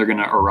assume they're going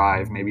to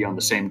arrive maybe on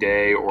the same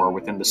day or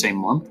within the same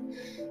month.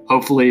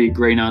 Hopefully,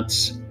 Grey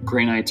Knights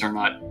are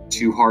not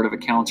too hard of a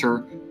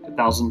counter to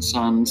Thousand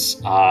Suns.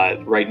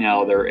 Right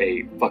now, they're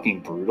a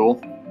fucking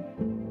brutal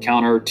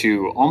counter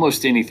to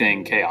almost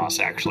anything Chaos,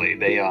 actually.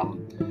 They,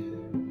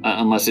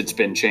 unless it's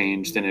been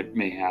changed, and it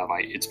may have.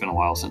 It's been a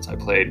while since I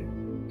played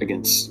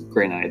against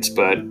Grey Knights,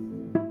 but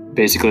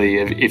basically,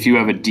 if you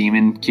have a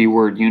demon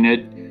keyword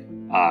unit,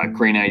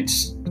 Grey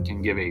Knights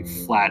can give a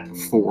flat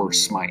 4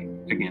 smite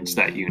against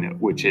that unit,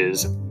 which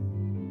is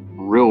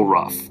real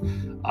rough.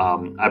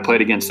 I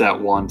played against that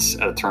once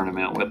at a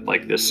tournament with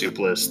this soup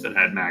list that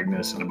had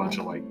Magnus and a bunch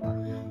of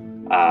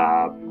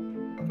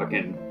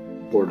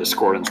fucking Lord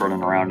Discordants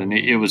running around, and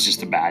it was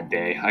just a bad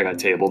day. I got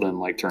tabled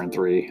in turn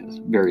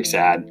 3. Very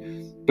sad.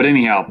 But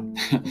anyhow,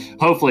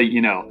 hopefully,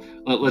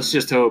 let's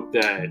just hope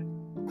that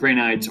Grey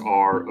Knights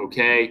are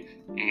okay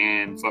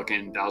and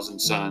fucking Thousand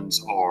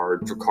Suns are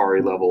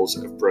Drakari levels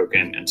of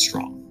broken and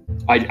strong.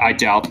 I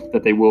doubt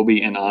that they will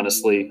be, and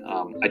honestly,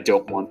 I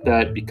don't want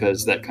that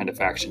because that kind of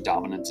faction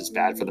dominance is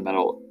bad for the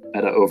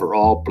meta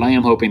overall, but I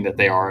am hoping that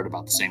they are at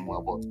about the same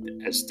level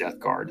as Death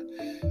Guard.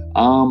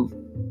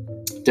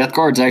 Death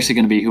Guard's actually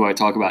going to be who I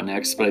talk about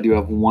next, but I do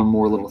have one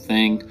more little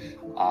thing,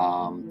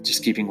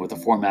 just keeping with the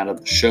format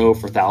of the show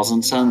for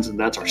Thousand Suns, and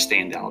that's our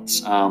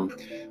standouts.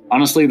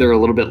 Honestly, they're a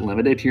little bit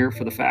limited here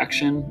for the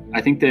faction.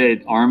 I think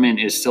that Armin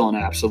is still an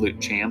absolute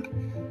champ.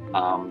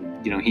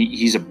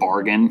 He's a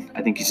bargain.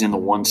 I think he's in the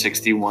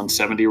 160,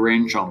 170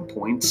 range on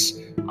points.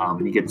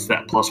 And he gets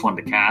that +1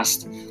 to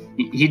cast.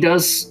 He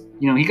does,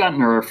 he got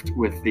nerfed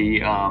with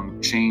the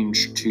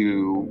change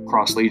to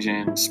Cross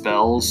Legion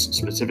spells,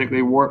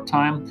 specifically Warp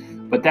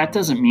Time. But that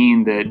doesn't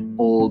mean that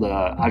old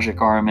Ajak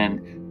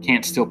Arman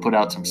can't still put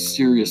out some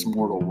serious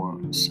mortal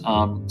wounds.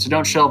 So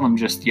don't shelve him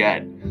just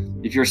yet.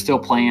 If you're still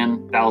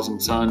playing Thousand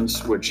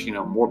Suns, which,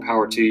 more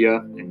power to you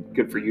and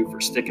good for you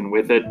for sticking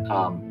with it,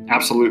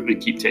 absolutely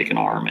keep taking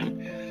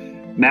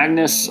Arman.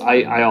 Magnus,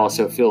 I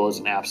also feel is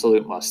an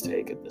absolute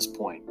must-take at this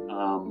point.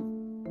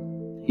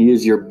 He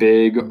is your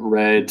big,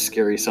 red,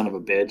 scary son of a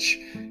bitch,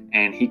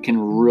 and he can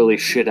really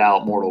shit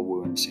out mortal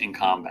wounds in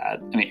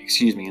combat.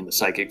 In the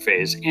psychic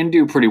phase, and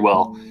do pretty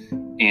well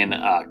in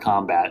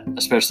combat,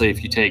 especially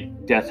if you take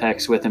Death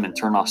Hex with him and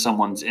turn off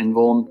someone's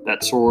invuln.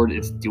 That sword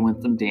is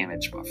doing some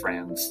damage, my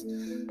friends.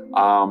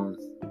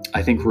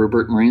 I think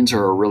Rubric Marines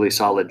are a really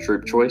solid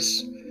troop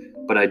choice,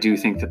 but I do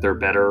think that they're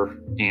better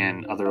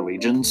in other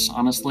legions,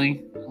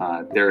 honestly.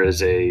 There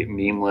is a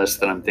meme list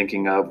that I'm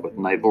thinking of with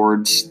Night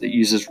Lords that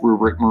uses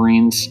Rubric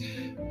Marines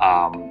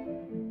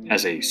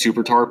as a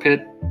super tar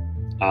pit.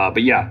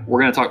 But yeah, we're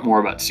going to talk more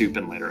about soup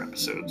in later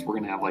episodes. We're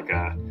going to have like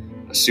a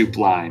soup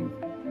line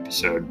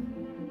episode.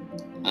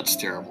 That's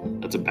terrible.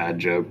 That's a bad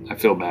joke. I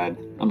feel bad.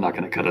 I'm not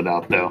going to cut it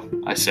out, though.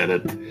 I said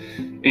it.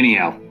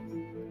 Anyhow,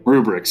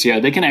 rubrics. Yeah,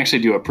 they can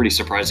actually do a pretty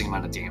surprising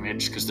amount of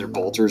damage because their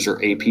bolters are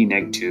AP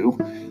 -2.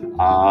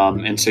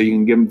 And so you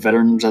can give them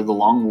Veterans of the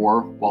Long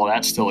War while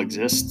that still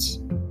exists.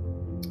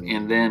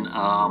 And then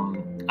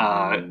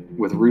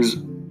with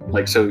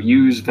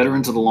use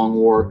Veterans of the Long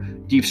War,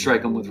 deep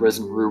strike them with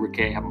Resin Rubric,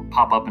 have them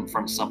pop up in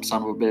front of some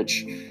son of a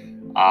bitch,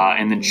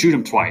 and then shoot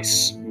them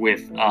twice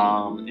with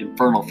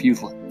Infernal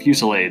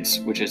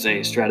Fusillades, which is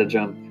a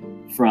stratagem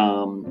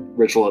from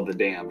Ritual of the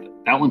Damned.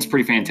 That one's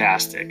pretty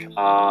fantastic,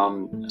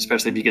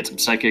 especially if you get some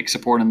psychic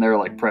support in there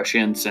like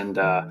Prescience and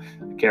a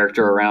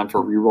character around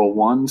for reroll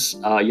ones.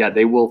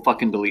 They will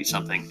fucking delete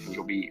something, and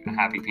you'll be a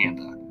happy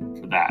panda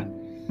for that.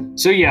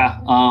 So yeah,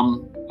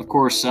 of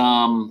course,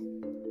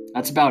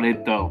 that's about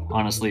it though,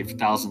 honestly, for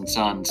Thousand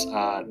Suns.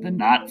 They're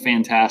not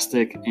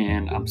fantastic,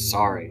 and I'm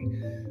sorry.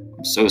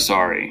 I'm so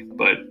sorry.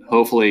 But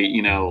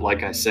hopefully,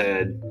 like I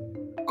said,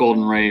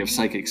 golden ray of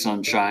psychic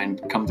sunshine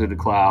come through the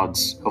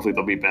clouds. Hopefully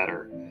they'll be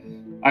better.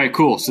 All right,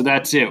 cool. So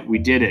that's it. We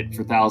did it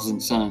for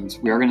Thousand Suns.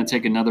 We are going to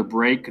take another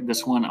break.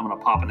 This one, I'm going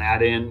to pop an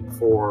ad in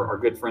for our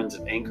good friends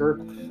at Anchor.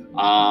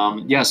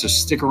 So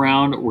stick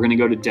around. We're going to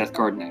go to Death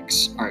Guard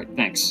next. All right,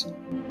 thanks.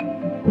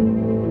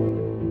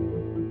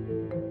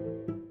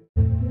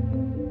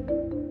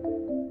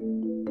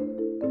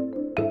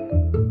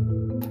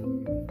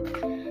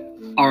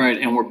 All right,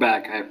 and we're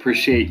back. I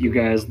appreciate you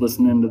guys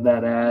listening to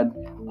that ad.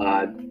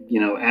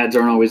 Ads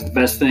aren't always the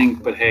best thing,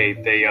 but hey,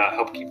 they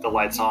help keep the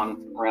lights on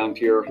around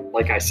here.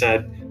 Like I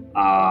said,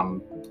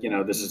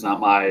 this is not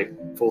my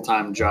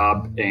full-time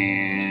job,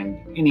 and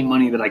any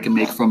money that I can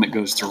make from it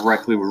goes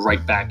directly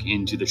right back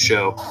into the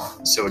show.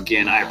 So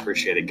again, I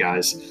appreciate it,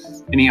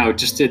 guys. Anyhow,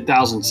 just did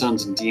Thousand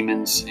Suns and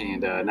Demons,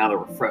 and now that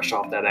we're fresh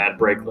off that ad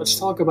break, let's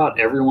talk about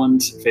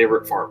everyone's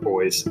favorite fart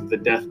boys, the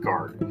Death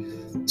Guard.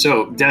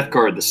 So, Death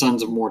Guard, the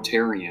Sons of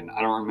Mortarion.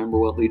 I don't remember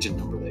what legion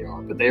number they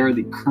are, but they are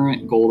the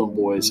current golden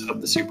boys of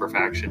the super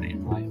faction,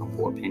 in my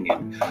humble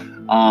opinion.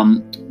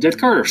 Death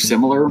Guard are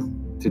similar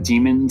to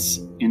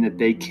Demons in that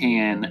they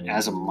can,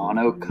 as a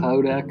mono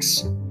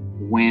codex,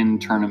 win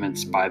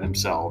tournaments by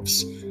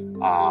themselves.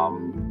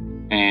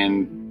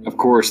 And, of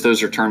course,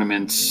 those are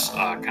tournaments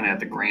kind of at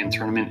the grand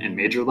tournament and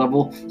major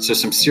level, so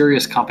some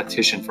serious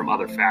competition from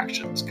other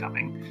factions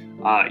coming.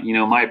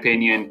 My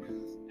opinion,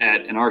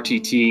 at an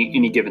RTT,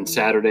 any given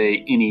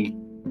Saturday, any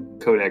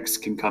codex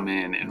can come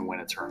in and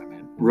win a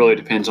tournament. Really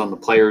depends on the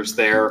players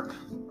there,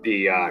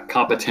 the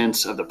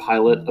competence of the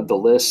pilot of the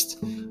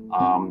list.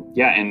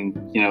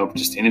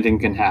 Just anything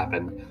can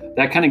happen.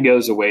 That kind of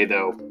goes away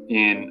though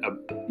in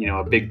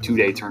a big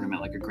 2-day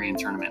tournament like a grand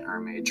tournament or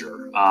a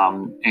major.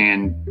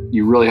 And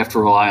you really have to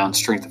rely on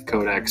strength of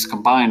codex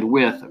combined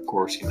with, of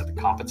course, the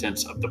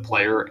competence of the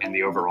player and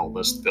the overall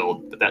list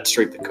build. But that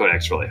strength of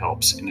codex really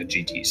helps in a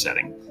GT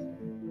setting.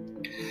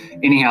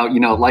 Anyhow,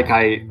 like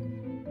I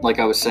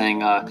was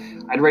saying,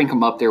 I'd rank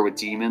them up there with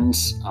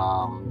Demons.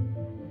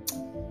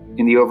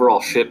 In the overall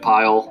shit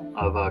pile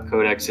of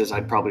codexes,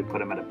 I'd probably put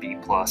them at a B+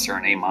 or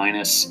an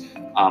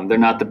A-. They're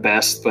not the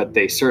best, but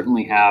they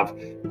certainly have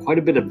quite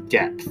a bit of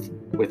depth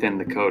within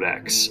the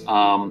codex.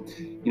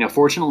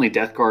 Fortunately,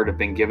 Death Guard have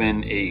been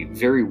given a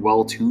very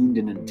well-tuned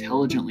and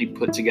intelligently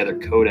put together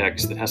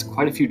codex that has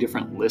quite a few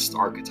different list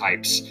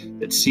archetypes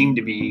that seem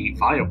to be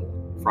viable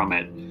from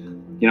it.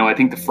 I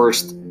think the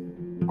first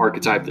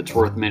archetype that's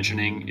worth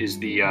mentioning is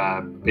the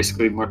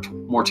basically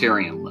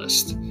Mortarion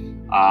list.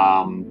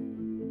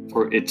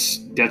 It's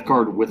Death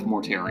Guard with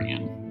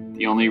Mortarion.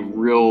 The only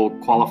real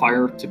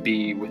qualifier to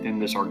be within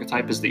this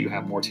archetype is that you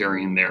have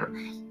Mortarion there.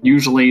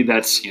 Usually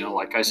that's,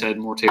 like I said,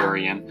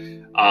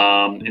 Mortarion.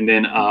 And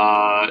then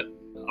a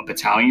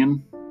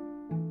battalion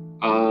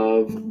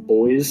of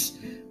boys.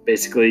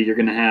 Basically, you're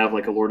going to have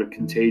like a Lord of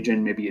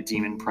Contagion, maybe a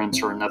Demon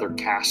Prince or another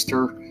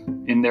caster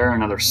in there,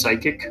 another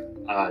psychic.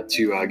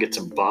 To get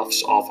some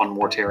buffs off on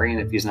Mortarion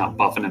if he's not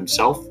buffing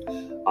himself.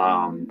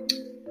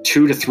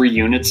 2 to 3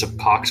 units of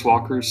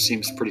Poxwalkers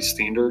seems pretty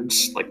standard,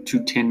 like 2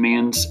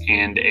 10-mans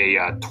and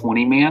a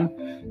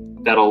 20-man.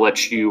 That'll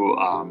let you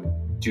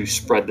do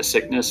Spread the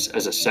Sickness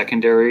as a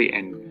secondary.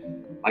 And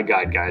my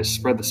God, guys,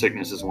 Spread the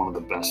Sickness is one of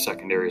the best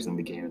secondaries in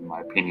the game, in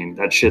my opinion.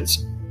 That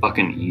shit's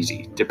fucking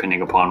easy,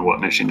 depending upon what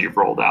mission you've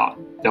rolled out.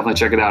 Definitely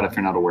check it out if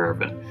you're not aware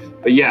of it.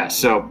 But yeah,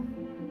 so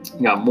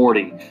you got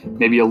Morty,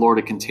 maybe a Lord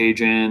of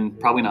Contagion,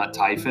 probably not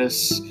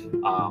Typhus,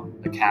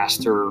 a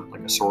caster,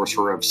 like a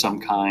sorcerer of some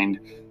kind.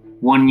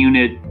 1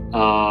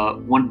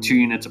 to 2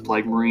 units of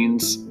Plague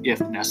Marines,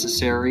 if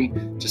necessary,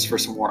 just for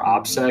some more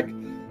OBSEC.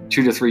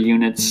 2 to 3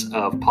 units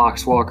of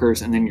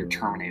Poxwalkers, and then your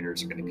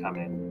Terminators are going to come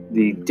in.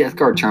 The Death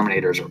Guard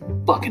Terminators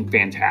are fucking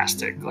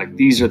fantastic. Like,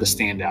 these are the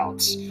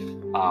standouts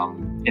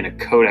in a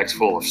codex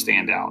full of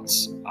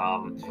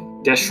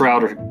standouts. Death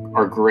Shroud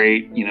are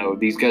great. You know,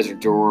 these guys are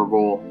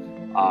durable.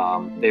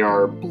 They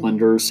are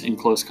blenders in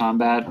close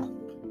combat.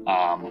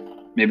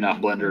 Maybe not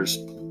blenders,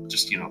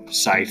 just, you know,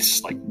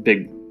 scythes, like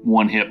big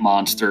one-hit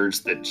monsters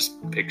that just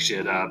pick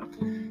shit up.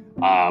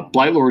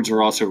 Blight Lords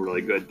are also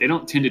really good. They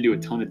don't tend to do a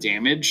ton of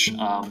damage.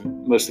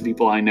 Most of the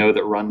people I know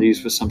that run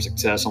these with some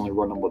success only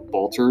run them with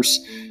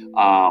bolters,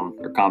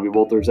 or combi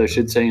bolters, I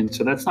should say. And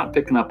so that's not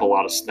picking up a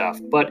lot of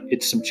stuff, but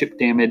it's some chip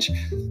damage.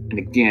 And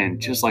again,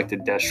 just like the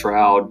Death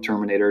Shroud,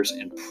 Terminators,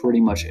 and pretty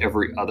much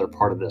every other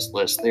part of this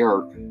list, they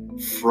are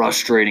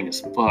frustrating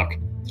as fuck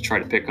to try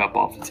to pick up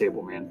off the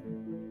table, man.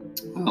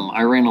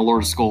 I ran a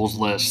Lord of Skulls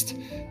list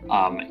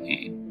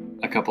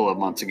a couple of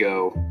months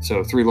ago.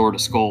 So 3 Lord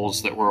of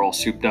Skulls that were all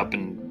souped up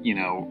and, you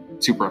know,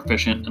 super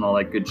efficient and all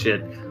that good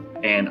shit.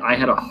 And I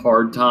had a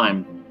hard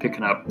time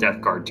picking up Death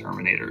Guard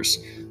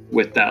Terminators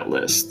with that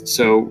list.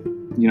 So,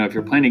 you know, if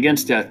you're playing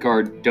against Death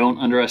Guard, don't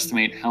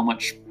underestimate how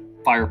much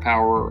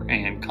firepower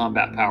and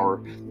combat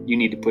power you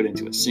need to put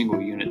into a single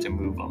unit to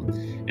move them.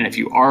 And if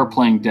you are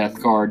playing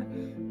Death Guard,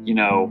 you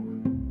know,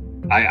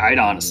 I'd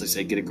honestly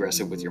say get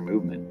aggressive with your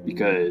movement,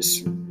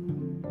 because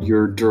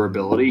your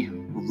durability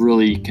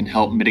really can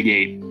help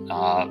mitigate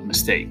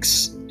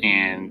mistakes,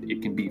 and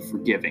it can be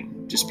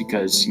forgiving, just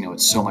because, you know,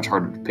 it's so much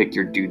harder to pick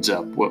your dudes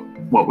up.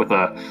 What with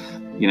a,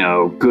 you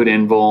know, good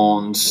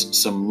invulns,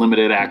 some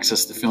limited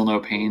access to Feel No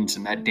Pains,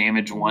 and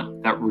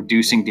that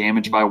reducing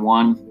damage by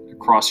 1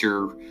 across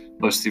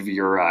most of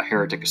your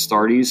Heretic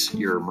Astartes,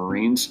 your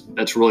Marines,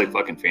 that's really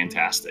fucking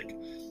fantastic.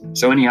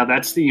 So anyhow,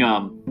 that's the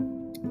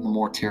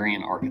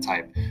Mortarion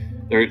archetype.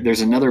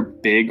 There's another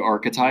big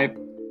archetype,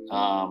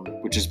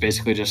 which is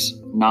basically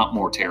just not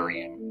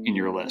Mortarion in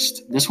your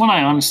list. This one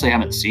I honestly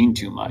haven't seen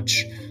too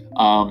much.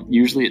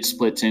 Usually it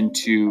splits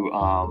into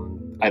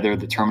either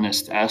the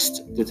Terminus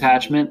Est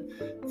detachment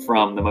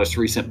from the most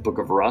recent Book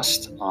of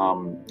Rust.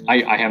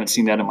 I haven't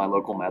seen that in my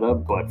local meta,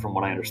 but from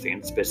what I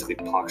understand, it's basically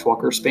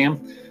Poxwalker spam.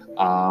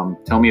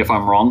 Tell me if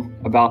I'm wrong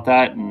about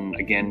that. And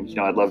again, you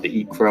know, I'd love to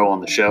eat crow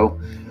on the show.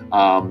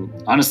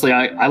 Honestly,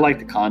 I like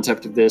the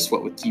concept of this,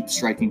 what with Keep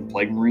Striking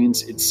Plague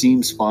Marines. It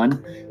seems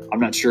fun. I'm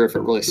not sure if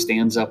it really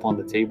stands up on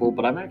the table,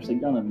 but I've actually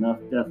done enough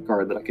Death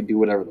Guard that I can do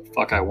whatever the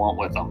fuck I want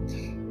with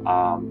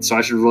them. So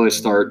I should really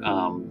start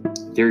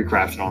theory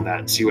crafting on that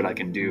and see what I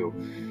can do.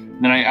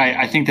 And then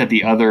I think that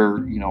the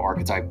other, you know,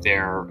 archetype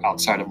there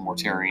outside of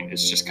Mortarion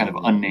is just kind of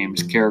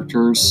unnamed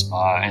characters,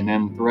 and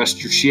then the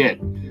rest your shit.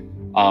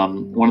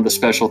 One of the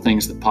special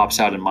things that pops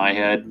out in my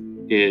head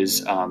is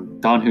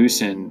Don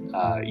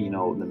Husin, you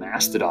know, the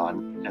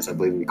Mastodon, as I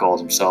believe he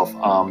calls himself,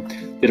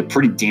 did a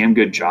pretty damn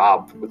good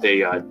job with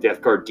a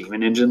Death Guard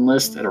Demon Engine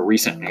list at a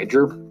recent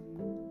major.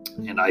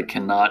 And I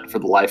cannot for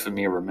the life of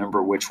me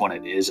remember which one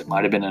it is. It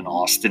might have been in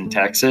Austin,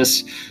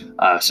 Texas.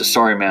 So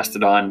sorry,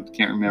 Mastodon,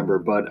 can't remember.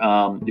 But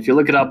if you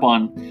look up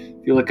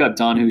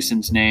Don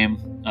Husin's name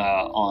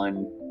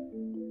on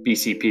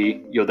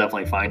BCP, you'll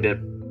definitely find it.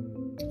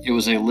 It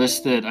was a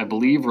list that I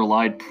believe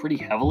relied pretty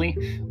heavily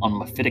on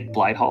Mephitic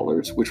Blight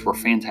Haulers, which were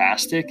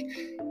fantastic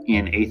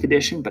in 8th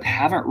edition, but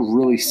haven't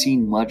really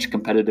seen much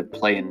competitive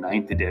play in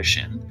 9th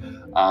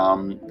edition.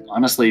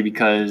 Honestly,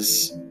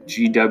 because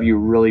GW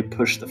really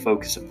pushed the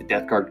focus of the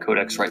Death Guard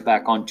Codex right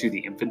back onto the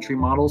infantry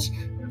models.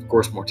 Of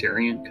course,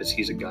 Mortarion, because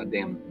he's a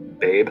goddamn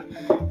babe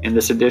in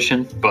this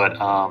edition. But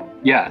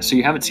yeah, so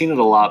you haven't seen it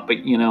a lot,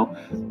 but you know,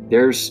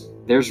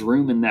 there's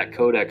room in that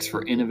codex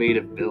for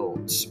innovative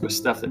builds with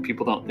stuff that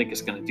people don't think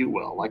is going to do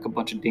well, like a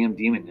bunch of damn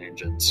demon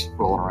engines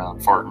rolling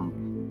around, farting,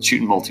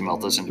 shooting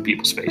multi-meltas into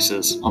people's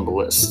faces on the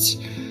lists.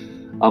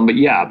 But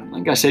yeah,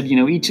 like I said, you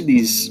know, each of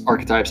these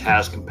archetypes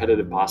has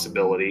competitive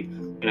possibility,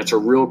 and it's a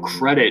real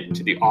credit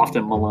to the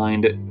often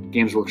maligned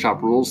Games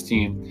Workshop rules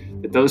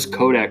team that this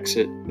codex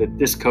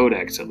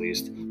at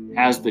least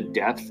has the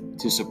depth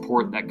to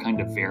support that kind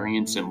of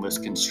variance in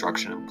list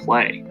construction and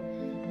play.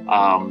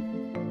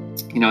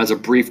 You know, as a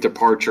brief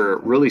departure,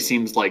 it really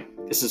seems like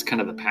this is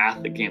kind of the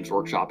path that Games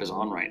Workshop is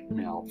on right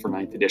now for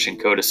 9th edition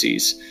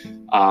codices.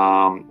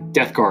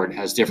 Death Guard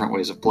has different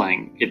ways of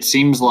playing. It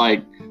seems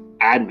like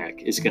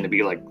AdMech is going to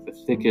be like the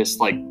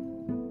thickest, like,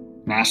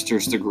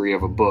 master's degree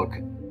of a book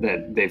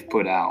that they've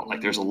put out.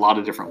 Like, there's a lot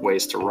of different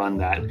ways to run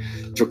that.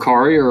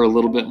 Drakari are a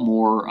little bit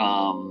more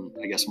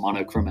I guess,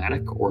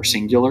 monochromatic or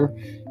singular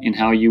in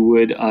how you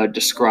would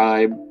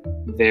describe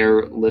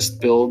their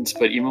list builds.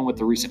 But even with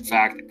the recent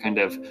fact that kind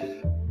of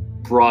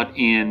brought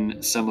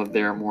in some of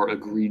their more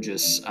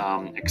egregious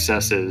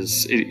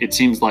excesses, it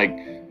seems like,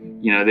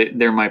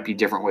 there might be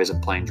different ways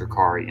of playing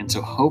Drakari. And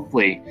so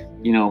hopefully,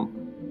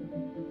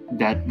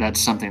 that's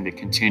something that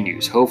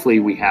continues. Hopefully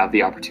we have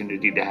the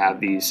opportunity to have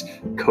these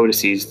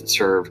codices that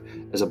serve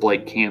as a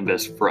blank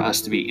canvas for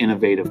us to be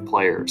innovative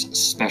players,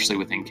 especially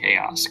within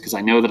Chaos. Because I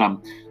know that I'm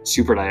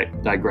super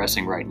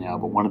digressing right now,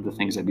 but one of the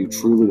things I do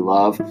truly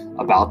love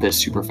about this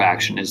super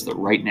faction is that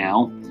right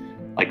now,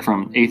 like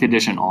from 8th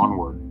edition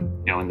onward,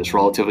 in this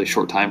relatively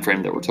short time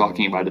frame that we're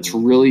talking about, it's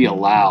really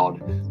allowed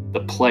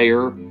the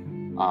player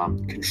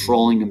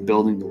controlling and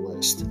building the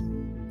list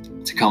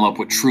to come up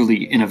with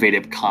truly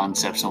innovative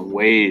concepts and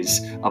ways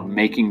of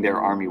making their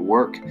army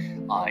work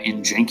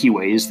in janky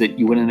ways that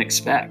you wouldn't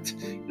expect.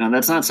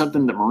 That's not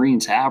something that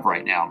Marines have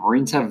right now.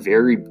 Marines have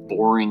very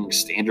boring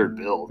standard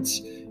builds.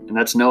 And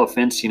that's no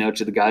offense, to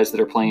the guys that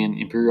are playing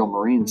Imperial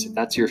Marines. If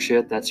that's your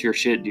shit,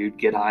 dude.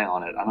 Get high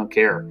on it. I don't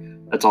care.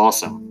 That's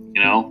awesome.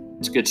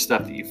 It's good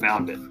stuff that you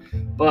found it.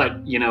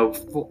 But,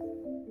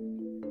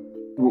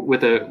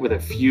 with a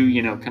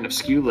few, kind of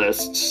skew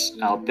lists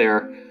out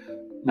there,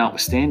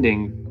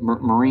 notwithstanding,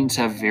 Marines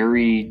have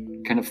very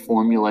kind of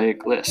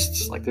formulaic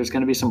lists. Like there's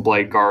going to be some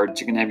Blade Guards.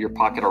 You're going to have your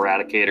pocket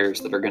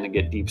eradicators that are going to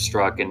get deep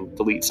struck and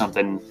delete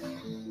something,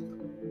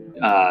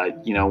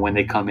 when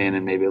they come in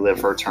and maybe live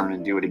for a turn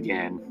and do it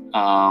again.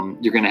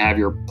 You're going to have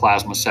your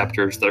Plasma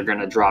Scepters that are going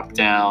to drop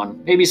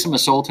down. Maybe some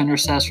Assault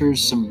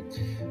Intercessors,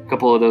 a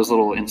couple of those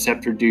little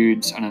Inceptor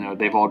dudes. I don't know.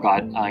 They've all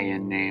got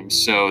IN names,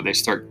 so they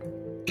start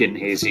getting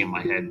hazy in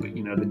my head. But,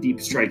 the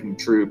deep striking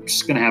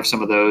troops, going to have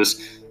some of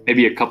those.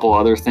 Maybe a couple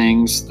other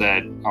things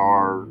that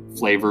are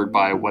flavored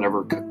by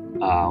whatever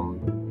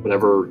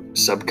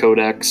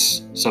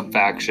sub-codex,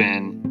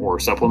 sub-faction, or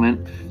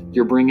supplement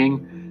you're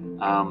bringing.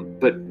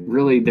 But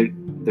really,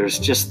 there's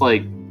just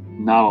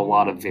not a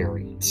lot of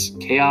variance.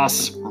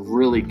 Chaos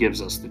really gives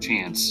us the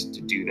chance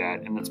to do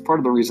that, and that's part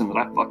of the reason that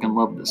I fucking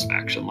love this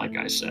faction, like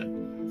I said.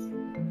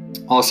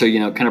 Also,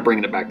 kind of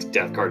bringing it back to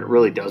Death Guard, it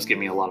really does give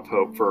me a lot of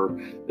hope for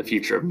the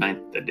future of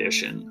 9th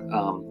edition.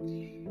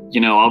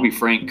 I'll be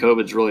frank,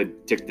 COVID's really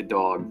dicked the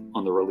dog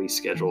on the release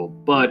schedule.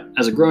 But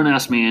as a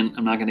grown-ass man,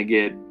 I'm not going to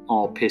get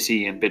all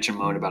pissy and bitch and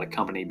moan about a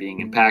company being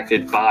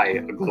impacted by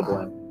a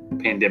global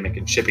pandemic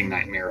and shipping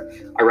nightmare.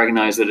 I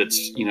recognize that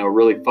it's,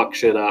 really fucked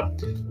shit up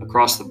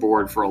across the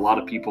board for a lot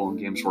of people, and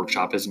Games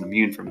Workshop isn't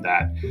immune from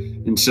that.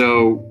 And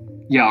so,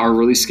 yeah, our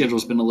release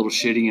schedule's been a little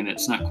shitty, and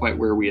it's not quite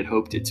where we had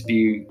hoped it to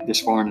be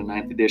this far into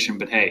 9th edition.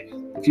 But hey,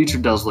 the future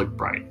does look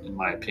bright, in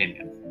my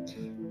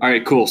opinion. All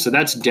right, cool. So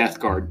that's Death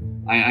Guard.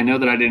 I know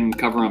that I didn't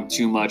cover them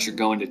too much or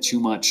go into too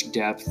much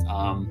depth,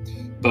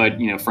 but,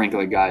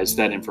 frankly, guys,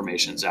 that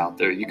information's out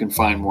there. You can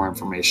find more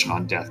information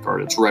on Death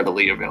Guard. It's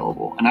readily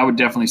available, and I would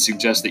definitely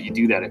suggest that you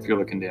do that if you're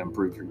looking to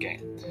improve your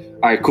game.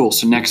 All right, cool.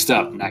 So next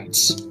up,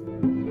 Knights.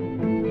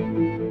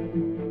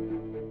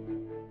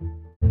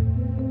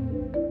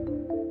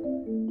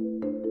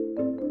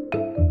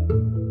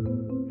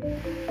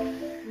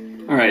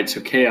 All right,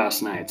 so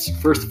Chaos Knights.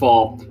 First of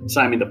all,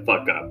 sign me the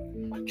fuck up.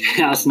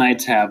 Chaos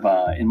Knights have,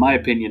 in my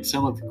opinion,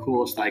 some of the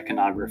coolest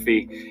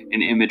iconography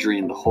and imagery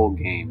in the whole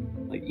game.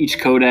 Like each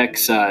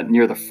codex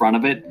near the front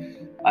of it,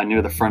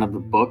 near the front of the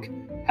book,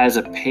 has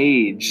a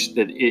page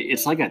that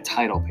it's like a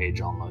title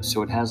page almost.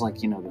 So it has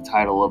the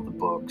title of the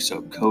book.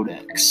 So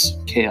Codex,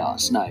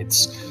 Chaos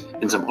Knights,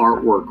 and some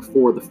artwork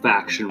for the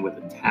faction with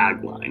a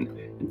tagline.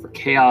 And for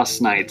Chaos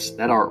Knights,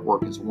 that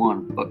artwork is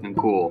fucking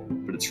cool,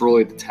 but it's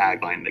really the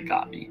tagline that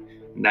got me.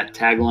 And that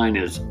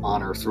tagline is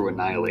honor through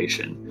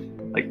annihilation.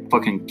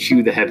 Fucking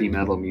cue the heavy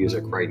metal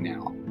music right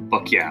now.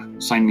 Fuck yeah,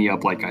 sign me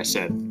up. Like I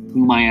said,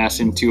 blew my ass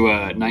into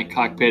a night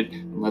cockpit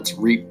and let's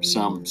reap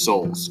some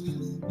souls.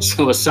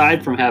 So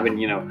aside from having,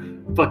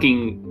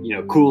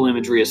 cool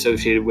imagery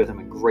associated with them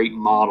and great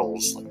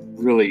models,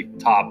 really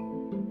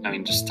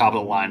just top of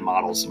the line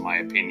models in my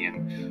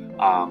opinion.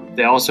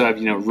 They also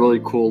have,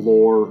 really cool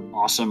lore,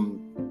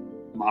 awesome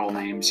model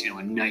names,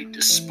 a Night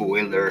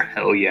Despoiler,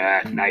 hell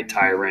yeah, Night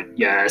Tyrant,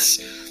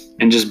 yes,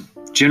 and just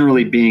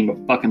generally being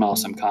a fucking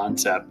awesome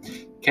concept.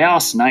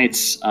 Chaos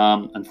Knights,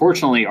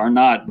 unfortunately, are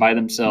not by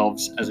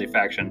themselves as a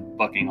faction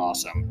fucking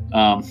awesome.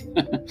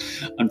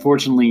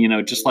 Unfortunately,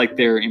 just like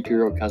their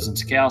Imperial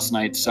cousins, Chaos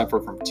Knights suffer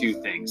from two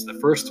things. The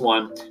first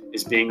one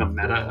is being a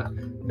meta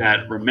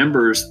that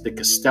remembers the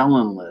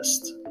Castellan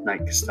list,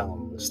 Knight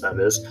Castellan list, that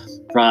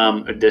is,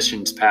 from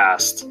editions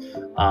past.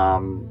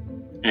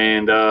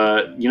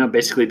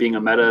 Basically being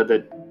a meta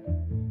that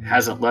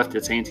hasn't left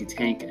its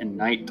anti-tank and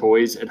knight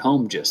toys at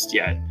home just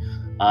yet.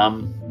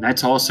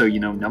 Knights also,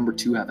 number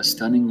 2, have a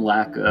stunning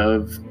lack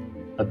of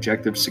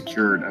objective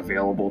secured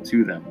available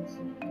to them.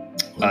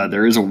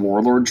 There is a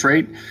warlord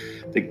trait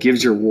that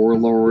gives your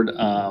warlord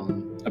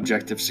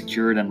objective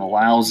secured and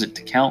allows it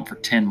to count for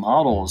 10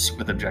 models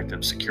with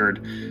objective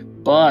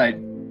secured. But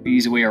the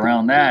easy way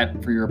around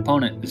that for your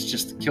opponent is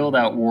just to kill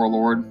that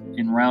warlord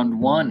in round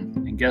 1.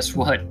 And guess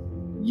what?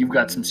 you've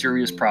got some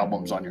serious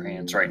problems on your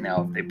hands right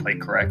now if they play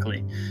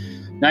correctly.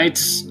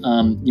 Knights,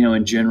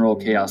 in general,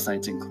 Chaos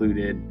Knights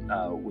included,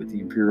 with the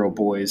Imperial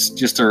boys,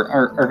 just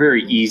are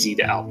very easy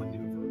to outmaneuver.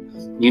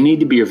 You need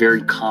to be a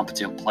very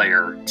competent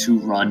player to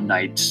run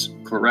Knights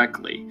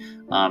correctly,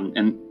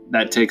 and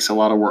that takes a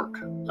lot of work,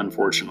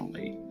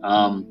 unfortunately.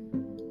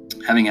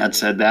 Having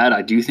said that,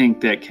 I do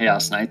think that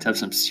Chaos Knights have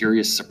some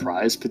serious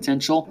surprise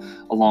potential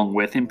along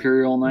with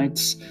Imperial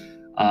Knights.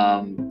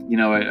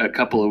 A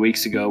couple of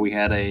weeks ago, we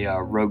had a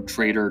Rogue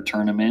Trader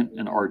tournament,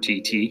 an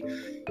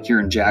RTT, here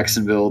in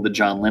Jacksonville that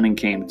John Lennon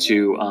came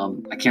to.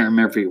 I can't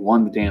remember if he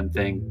won the damn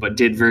thing, but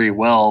did very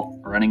well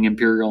running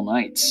Imperial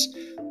Knights.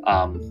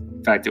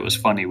 In fact, it was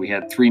funny. We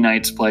had 3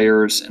 Knights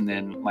players and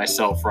then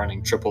myself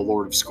running triple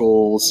Lord of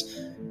Skulls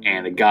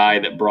and a guy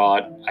that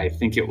brought, I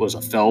think it was a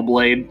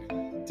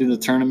Fellblade to the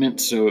tournament.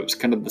 So it was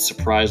kind of the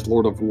surprise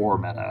Lord of War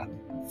meta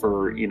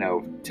for,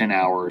 10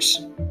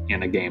 hours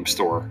in a game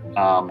store.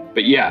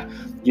 But yeah,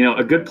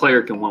 a good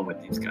player can win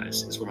with these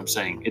guys is what I'm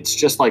saying. It's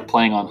just like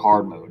playing on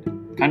hard mode,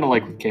 kind of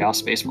like with Chaos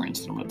Space Marines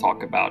that I'm going to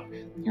talk about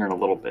here in a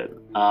little bit.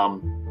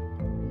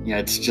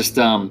 It's just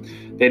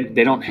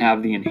they don't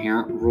have the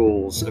inherent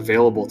rules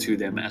available to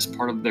them as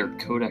part of their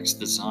codex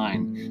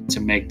design to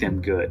make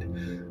them good.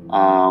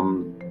 I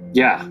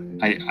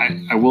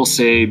will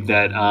say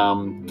that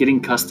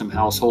getting custom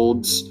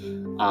households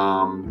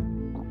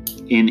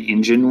in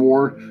Engine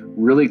War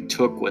really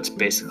took what's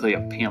basically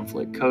a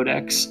pamphlet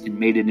codex and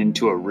made it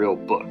into a real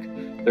book.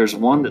 There's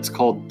one that's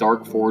called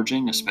Dark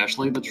Forging,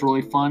 especially, that's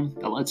really fun.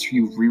 That lets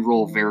you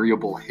reroll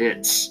variable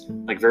hits,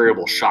 like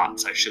variable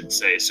shots, I should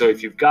say. So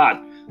if you've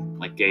got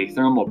like a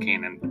thermal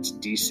cannon that's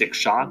D6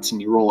 shots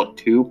and you roll it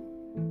 2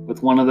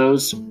 with one of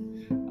those,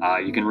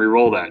 you can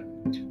reroll that.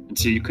 And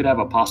so you could have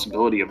a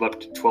possibility of up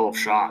to 12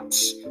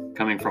 shots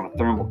coming from a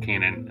thermal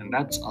cannon, and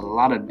that's a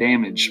lot of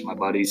damage, my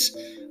buddies.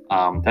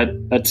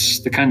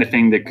 That's the kind of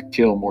thing that could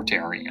kill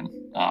Mortarion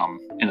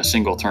in a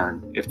single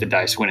turn if the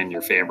dice went in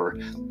your favor.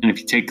 And if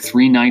you take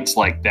 3 Knights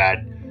like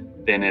that,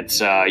 then it's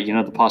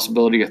the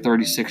possibility of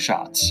 36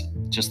 shots,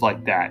 just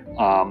like that.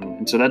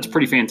 And so that's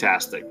pretty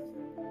fantastic.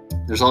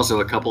 There's also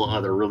a couple of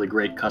other really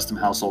great custom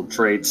household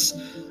traits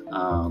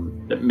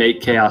that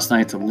make Chaos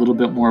Knights a little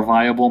bit more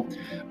viable.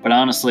 But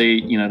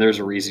honestly, there's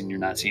a reason you're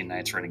not seeing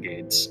Knights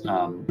Renegades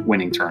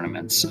winning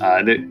tournaments.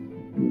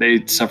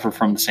 They suffer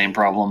from the same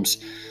problems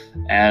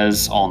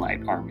as all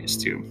Knight armies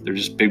do. They're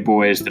just big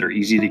boys that are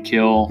easy to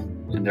kill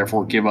and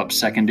therefore give up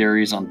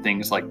secondaries on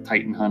things like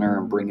Titan Hunter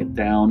and bring it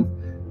down.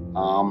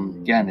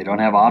 And they don't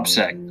have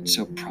OBSEC,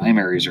 so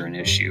primaries are an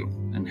issue.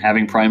 And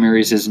having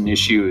primaries as an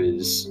issue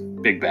is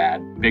big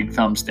bad, big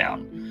thumbs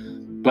down.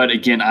 But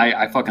again,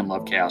 I fucking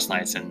love Chaos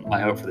Knights, and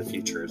my hope for the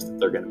future is that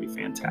they're going to be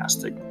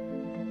fantastic.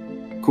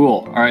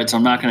 Cool. All right, so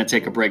I'm not going to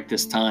take a break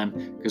this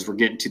time because we're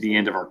getting to the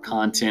end of our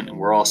content, and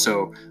we're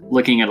also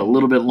looking at a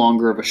little bit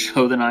longer of a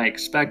show than I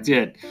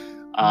expected.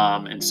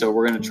 And so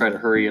we're going to try to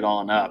hurry it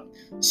on up.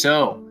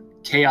 So,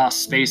 Chaos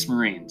Space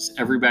Marines,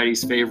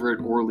 everybody's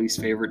favorite or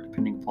least favorite,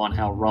 depending upon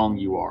how wrong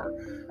you are.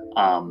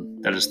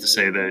 That is to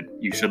say that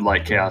you should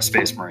like Chaos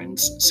Space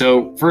Marines.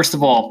 So, first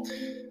of all,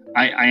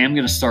 I am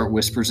going to start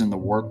Whispers in the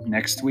Warp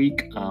next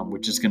week,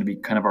 which is going to be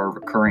kind of our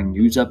recurring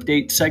news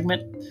update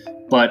segment.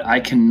 But I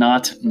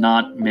cannot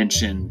not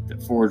mention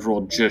that Forge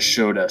World just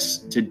showed us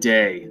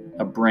today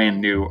a brand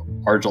new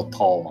Argel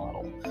Tal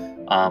model.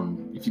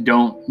 If you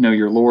don't know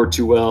your lore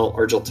too well,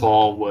 Argel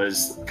Tal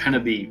was kind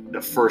of the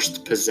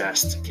first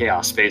possessed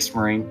Chaos Space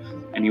Marine,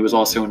 and he was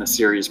also in a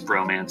serious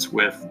bromance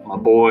with my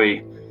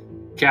boy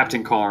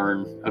Captain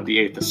Karn of the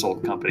 8th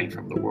Assault Company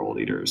from the World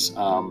Eaters.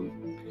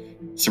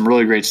 Some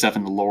really great stuff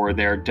in the lore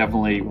there.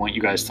 Definitely want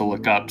you guys to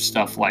look up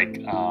stuff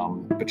like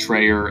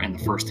Betrayer and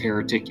the First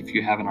Heretic if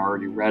you haven't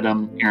already read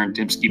them. Aaron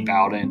Dembski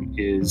Bowden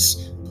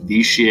is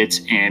the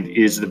shit and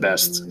is the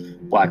best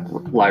Black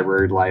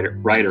Library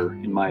writer,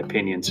 in my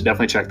opinion. So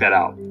definitely check that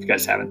out if you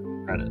guys haven't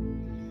read it.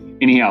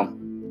 Anyhow,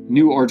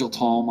 new Argel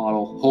Tal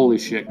model. Holy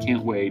shit,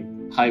 can't wait.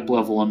 Hype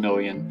level 1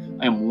 million.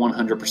 I am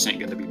 100%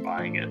 going to be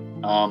buying it.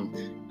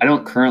 I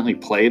don't currently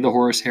play the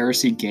Horus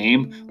Heresy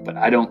game, but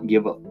I don't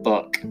give a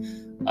fuck.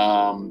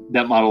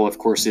 That model, of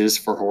course, is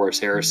for Horus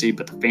Heresy,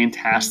 but the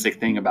fantastic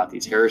thing about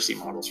these Heresy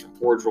models from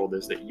Forge World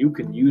is that you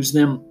can use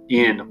them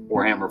in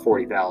Warhammer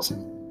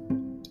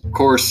 40,000. Of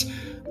course,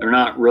 they're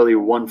not really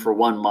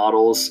one-for-one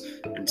models,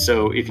 and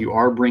so if you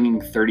are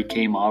bringing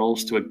 30k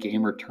models to a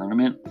game or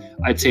tournament,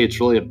 I'd say it's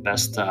really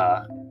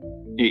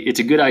it's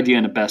a good idea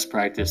and a best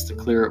practice to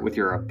clear it with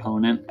your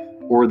opponent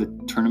or the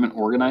tournament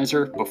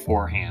organizer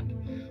beforehand.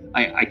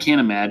 I can't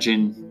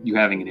imagine you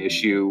having an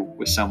issue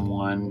with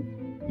someone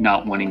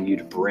not wanting you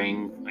to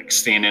bring like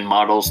stand-in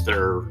models that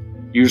are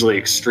usually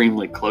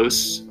extremely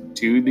close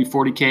to the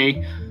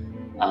 40k,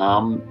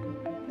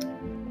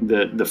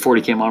 the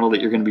 40k model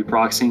that you're going to be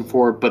proxying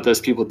for, but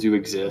those people do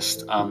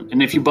exist.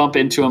 And if you bump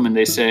into them and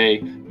they say,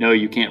 no,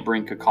 you can't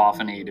bring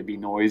Cacophony to be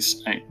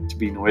noise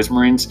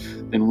Marines,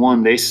 then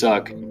 1, they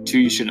suck. 2,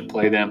 you shouldn't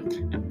play them,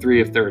 and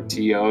 3, if they're a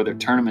TO, their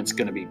tournament's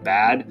going to be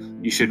bad.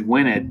 You should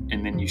win it,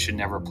 and then you should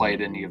never play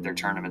at any of their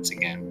tournaments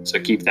again. So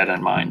keep that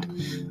in mind.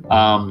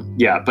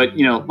 But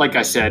like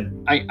I said,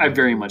 I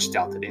very much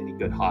doubt that any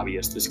good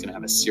hobbyist is going to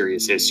have a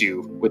serious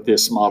issue with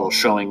this model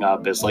showing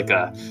up as like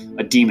a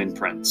demon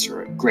prince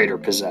or a greater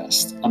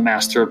possessed, a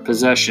master of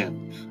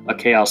possession, a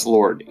chaos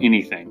lord,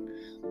 anything.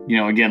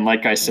 Again,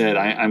 like I said,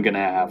 I'm going to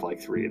have like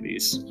 3 of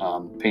these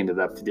painted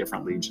up to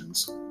different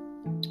legions.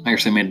 I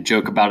actually made a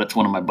joke about it to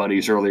one of my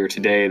buddies earlier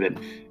today that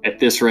at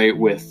this rate,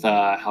 with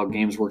how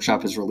Games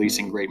Workshop is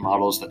releasing great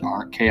models that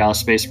aren't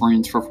Chaos Space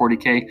Marines for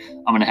 40K,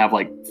 I'm going to have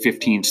like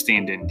 15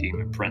 stand-in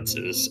demon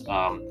princes.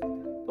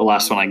 The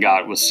last one I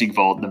got was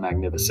Sigvald the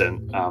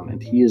Magnificent,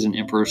 and he is an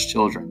Emperor's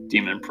Children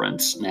demon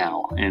prince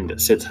now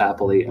and sits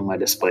happily in my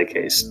display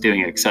case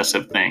doing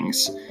excessive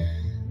things.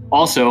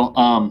 Also,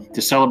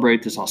 to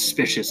celebrate this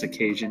auspicious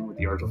occasion with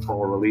the Argel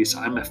Tall release,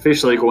 I'm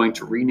officially going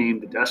to rename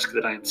the desk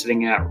that I am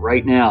sitting at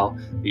right now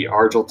the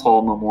Argel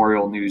Tall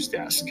Memorial News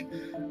Desk.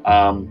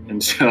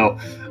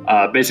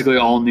 Basically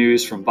all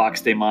news from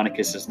Box Day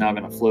Monicus is now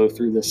going to flow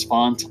through this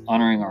font,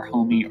 honoring our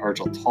homie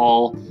Argel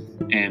Tall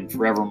and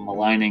forever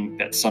maligning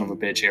that son of a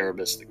bitch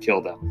Erebus that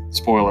killed him.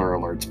 Spoiler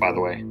alerts, by the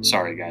way.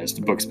 Sorry, guys.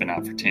 The book's been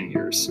out for 10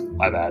 years.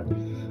 My bad.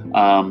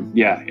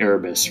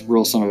 Erebus.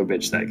 Real son of a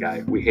bitch, that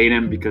guy. We hate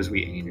him because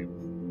we hate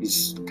him.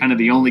 He's kind of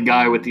the only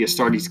guy with the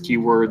Astartes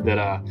keyword that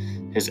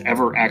has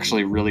ever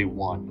actually really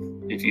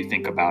won, if you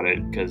think about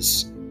it,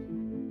 because,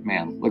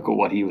 man, look at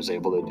what he was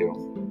able to do.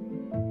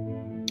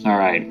 All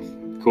right,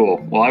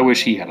 cool. Well, I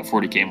wish he had a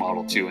 40K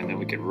model too, and then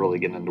we could really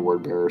get into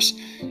word bearers.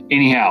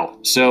 Anyhow,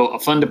 so a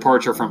fun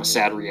departure from a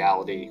sad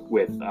reality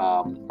with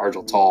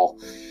Argel Tall,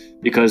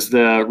 because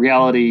the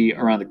reality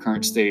around the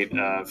current state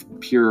of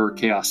pure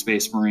Chaos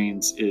Space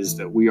Marines is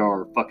that we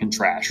are fucking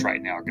trash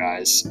right now,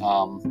 guys.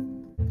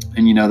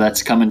 And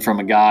that's coming from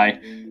a guy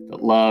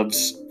that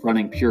loves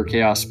running pure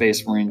Chaos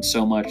Space Marines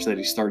so much that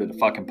he started a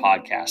fucking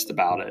podcast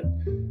about it.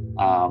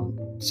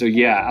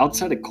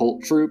 Outside of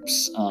cult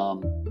troops,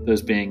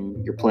 those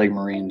being your Plague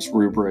Marines,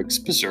 Rubrics,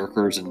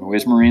 Berserkers, and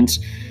Noise Marines,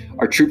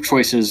 our troop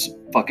choices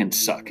fucking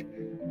suck.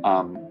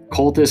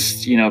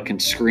 Cultists, can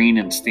screen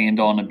and stand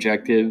on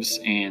objectives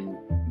and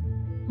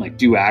like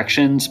do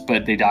actions,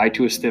 but they die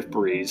to a stiff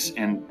breeze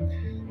and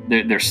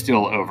they're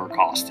still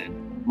overcosted.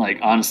 Like,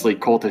 honestly,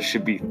 cultists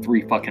should be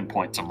 3 fucking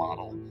points a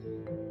model.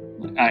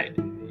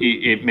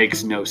 It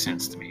makes no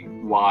sense to me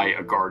why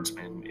a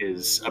guardsman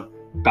is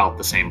about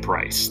the same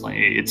price. Like,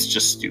 it's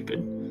just stupid,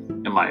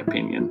 in my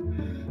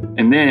opinion.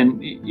 And then,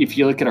 if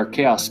you look at our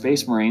Chaos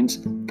Space Marines,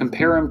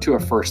 compare them to a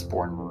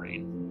Firstborn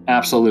Marine.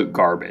 Absolute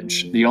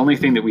garbage. The only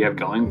thing that we have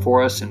going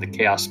for us in the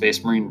Chaos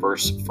Space Marine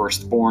versus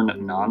Firstborn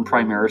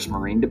non-Primaris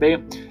Marine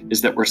debate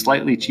is that we're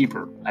slightly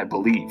cheaper, I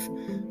believe.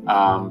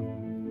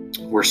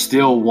 We're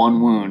still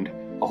 1 wound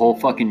a whole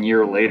fucking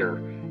year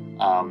later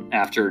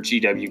after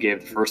GW gave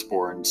the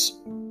Firstborns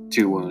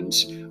 2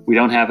 wounds. We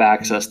don't have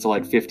access to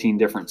like 15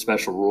 different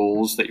special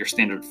rules that your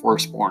standard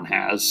Firstborn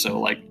has. So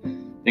like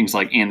things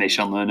like and they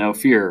shall know no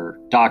fear,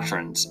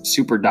 doctrines,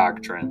 super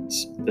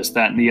doctrines, this,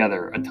 that, and the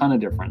other, a ton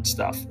of different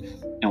stuff.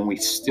 And we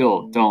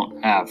still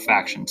don't have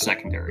faction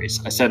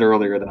secondaries. I said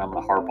earlier that I'm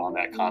going to harp on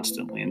that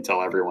constantly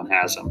until everyone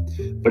has them.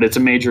 But it's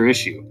a major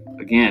issue.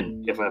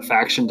 Again, if a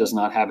faction does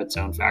not have its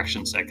own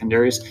faction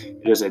secondaries,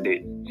 it is at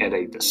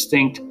a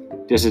distinct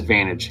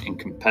disadvantage in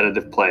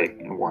competitive play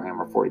in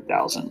Warhammer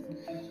 40,000.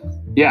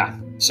 Yeah,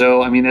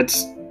 so,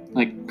 that's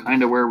like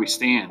kind of where we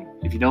stand.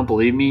 If you don't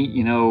believe me,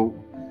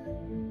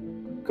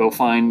 go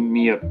find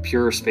me a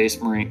pure Space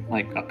Marine,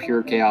 like a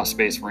pure Chaos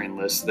Space Marine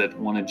list that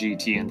won a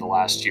GT in the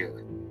last year.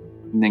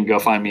 And then go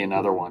find me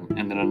another one,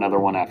 and then another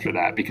one after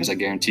that, because I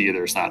guarantee you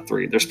there's not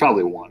 3. There's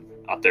probably 1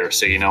 out there.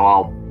 So,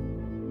 I'll,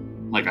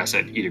 like I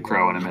said, eat a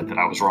crow and admit that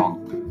I was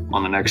wrong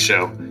on the next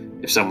show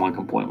if someone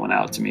can point one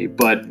out to me.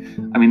 But,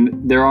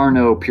 there are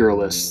no pure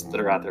lists that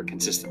are out there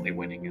consistently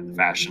winning in the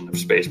fashion of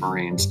Space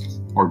Marines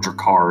or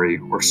Drakari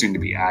or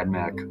soon-to-be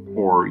Admech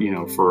or,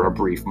 for a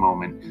brief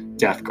moment,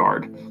 Death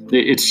Guard.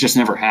 It's just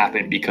never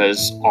happened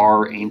because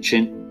our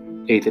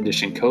ancient 8th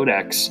edition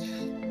codex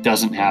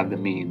doesn't have the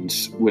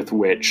means with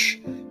which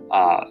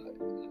a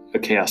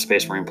Chaos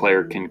Space Marine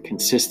player can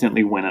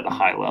consistently win at a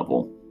high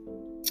level.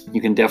 You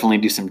can definitely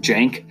do some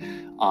jank,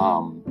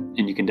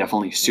 and you can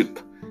definitely soup.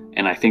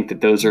 And I think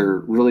that those are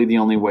really the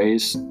only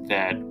ways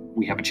that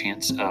we have a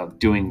chance of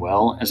doing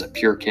well as a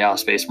pure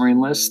Chaos Space Marine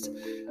list.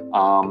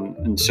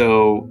 And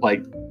so,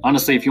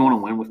 honestly, if you want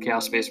to win with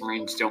Chaos Space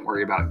Marines, don't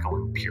worry about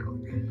going pure.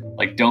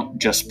 Don't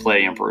just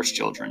play Emperor's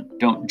Children.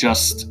 Don't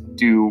just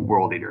do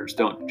World Eaters.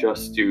 Don't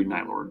just do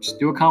Night Lords.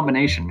 Do a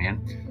combination,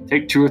 man.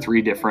 Take 2 or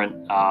 3 different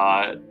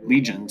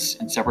legions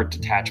and separate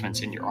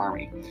detachments in your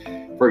army.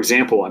 For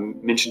example, I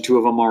mentioned 2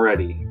 of them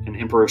already. An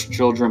Emperor's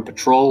Children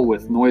patrol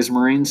with Noise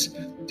Marines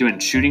doing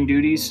shooting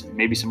duties,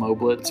 maybe some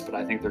oblets, but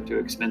I think they're too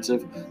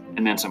expensive.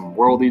 And then some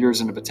World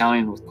Eaters in a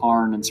battalion with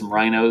Karn and some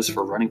Rhinos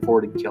for running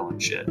forward and killing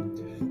shit.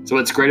 So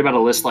what's great about a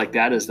list like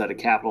that is that it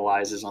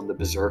capitalizes on the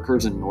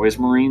Berserkers and Noise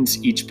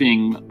Marines, each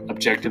being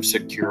objective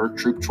secure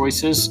troop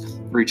choices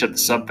for each of the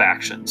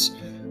sub-factions.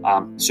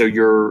 So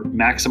you're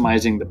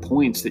maximizing the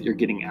points that you're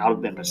getting out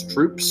of them as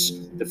troops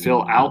to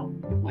fill out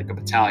like a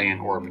battalion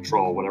or a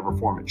patrol, whatever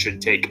form it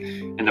should take.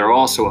 And they're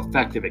also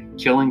effective at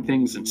killing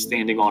things and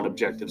standing on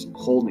objectives and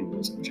holding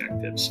those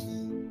objectives.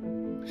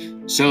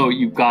 So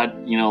you've got,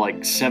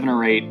 like 7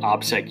 or 8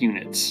 OBSEC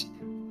units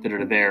that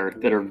are there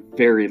that are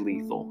very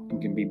lethal and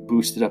can be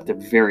boosted up to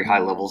very high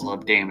levels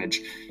of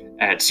damage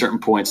at certain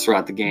points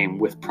throughout the game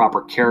with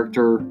proper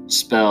character,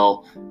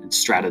 spell, and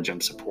stratagem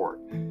support.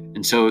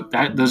 And so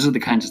those are the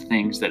kinds of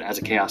things that as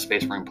a Chaos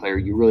Space Marine player,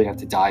 you really have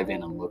to dive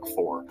in and look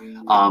for.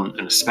 And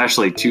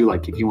especially too,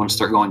 like if you want to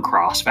start going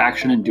cross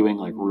faction and doing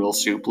like real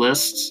soup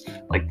lists,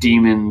 like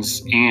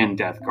demons and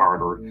Death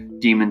Guard, or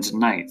demons and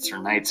knights, or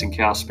knights and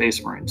Chaos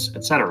Space Marines,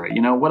 etc.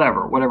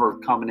 Whatever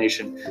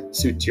combination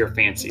suits your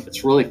fancy.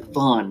 It's really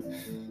fun,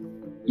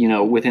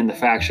 within the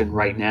faction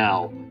right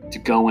now to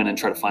go in and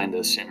try to find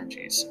those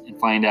synergies and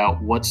find out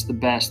what's the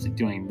best at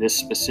doing this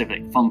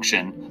specific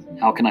function.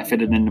 How can I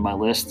fit it into my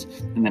list?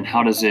 And then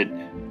how does it,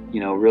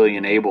 really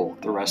enable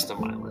the rest of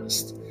my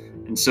list?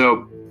 And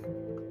so,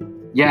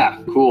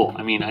 yeah, cool.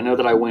 I mean, I know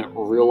that I went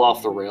real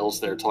off the rails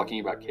there talking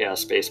about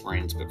Chaos Space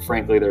Marines, but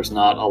frankly, there's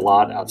not a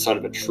lot outside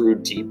of a true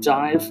deep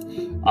dive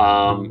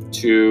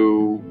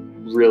to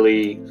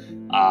really,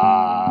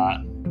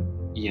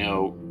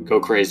 go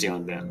crazy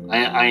on them.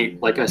 I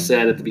like I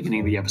said at the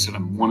beginning of the episode,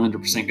 I'm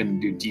 100% going to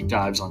do deep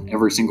dives on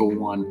every single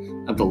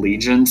one of the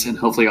legions, and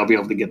hopefully I'll be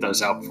able to get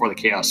those out before the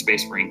Chaos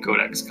Space Marine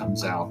Codex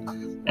comes out.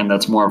 And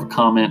that's more of a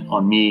comment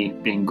on me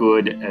being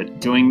good at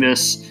doing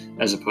this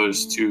as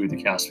opposed to the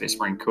Chaos Space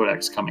Marine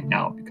Codex coming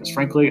out, because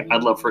frankly,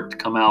 I'd love for it to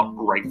come out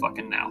right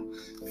fucking now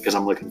because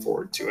I'm looking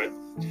forward to it.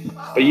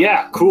 But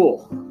yeah,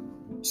 cool.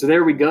 So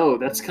there we go.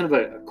 That's kind of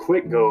a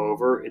quick go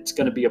over. It's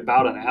going to be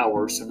about an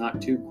hour, so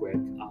not too quick.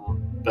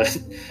 But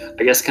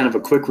I guess kind of a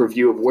quick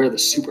review of where the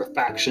super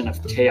faction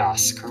of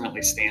Chaos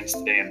currently stands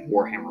today in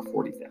Warhammer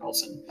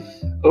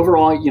 40,000.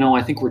 Overall,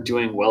 I think we're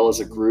doing well as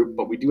a group,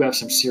 but we do have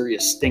some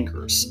serious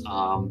stinkers.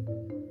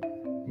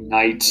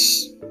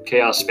 Knights,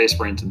 Chaos Space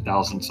Marines, and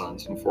Thousand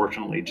Sons,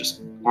 unfortunately,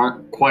 just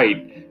aren't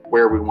quite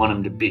where we want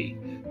them to be.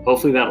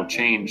 Hopefully that'll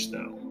change,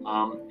 though.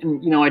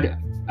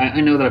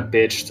 I know that I've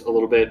bitched a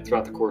little bit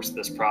throughout the course of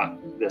this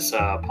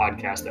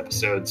podcast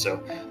episode,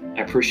 so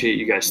I appreciate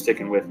you guys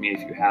sticking with me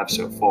if you have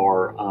so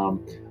far.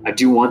 I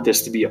do want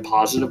this to be a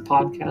positive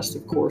podcast,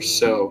 of course,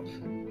 so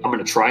I'm going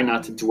to try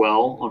not to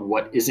dwell on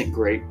what isn't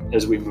great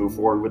as we move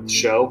forward with the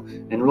show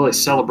and really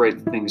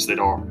celebrate the things that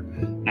are.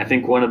 And I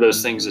think one of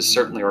those things is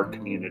certainly our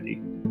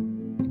community.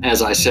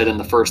 As I said in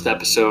the first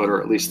episode,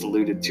 or at least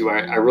alluded to,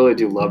 I really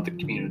do love the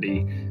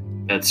community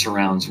that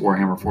surrounds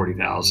Warhammer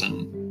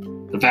 40,000.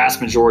 The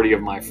vast majority of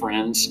my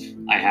friends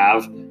I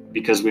have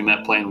because we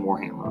met playing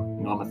Warhammer.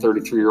 I'm a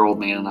 33-year-old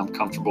man, and I'm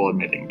comfortable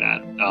admitting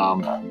that.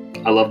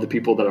 I love the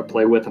people that I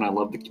play with, and I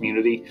love the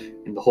community.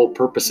 And the whole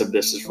purpose of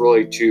this is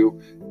really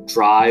to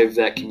drive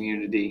that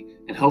community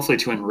and hopefully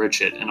to enrich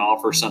it and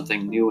offer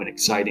something new and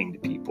exciting to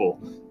people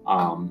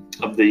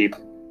of the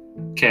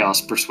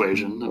Chaos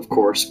persuasion, of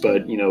course.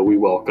 But, we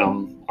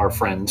welcome our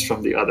friends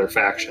from the other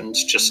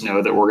factions. Just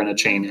know that we're going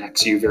to chain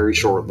axe you very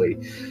shortly.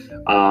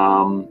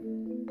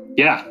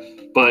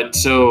 But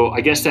so I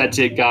guess that's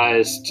it,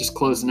 guys. Just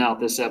closing out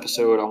this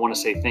episode, I want to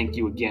say thank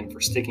you again for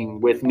sticking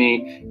with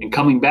me and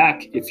coming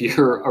back. If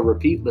you're a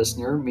repeat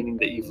listener, meaning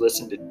that you've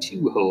listened to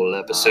 2 whole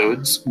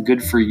episodes,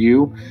 good for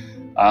you.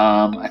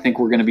 I think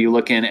we're going to be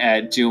looking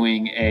at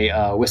doing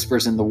a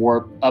Whispers in the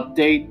Warp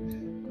update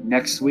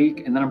next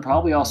week. And then I'm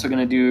probably also going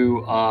to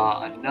do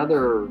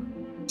another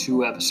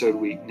 2-episode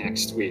week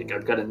next week.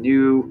 I've got a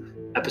new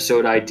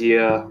episode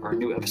idea, or a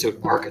new episode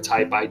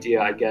archetype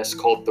idea, I guess,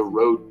 called The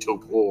Road to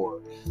War.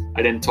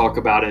 I didn't talk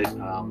about it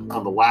on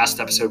the last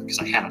episode because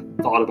I hadn't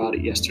thought about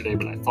it yesterday,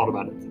 but I thought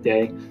about it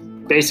today.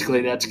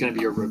 Basically, that's going to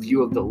be a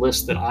review of the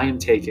list that I am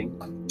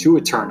taking to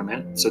a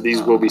tournament. So these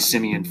will be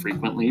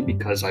semi-infrequently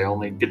because I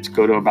only get to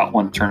go to about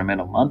 1 tournament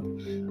a month.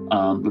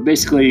 But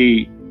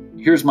basically,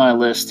 here's my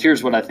list.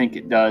 Here's what I think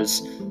it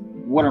does.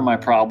 What are my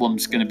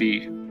problems going to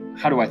be?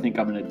 How do I think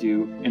I'm going to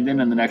do? And then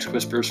in the next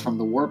Whispers from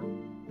the Warp,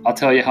 I'll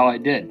tell you how I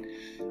did.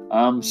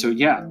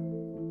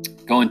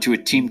 Going to a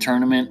team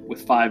tournament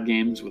with 5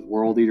 games with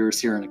World Eaters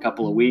here in a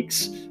couple of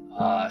weeks.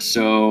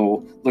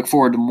 So look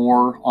forward to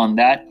more on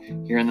that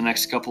here in the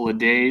next couple of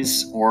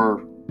days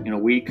or in a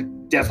week.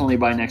 Definitely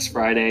by next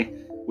Friday,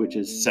 which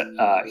is,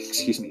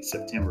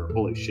 September.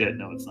 Holy shit,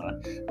 no, it's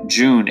not.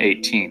 June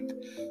 18th.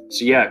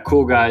 So yeah,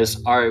 cool,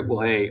 guys. All right,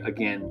 well, hey,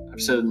 again,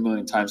 I've said it a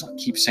million times. I'll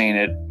keep saying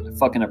it. I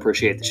fucking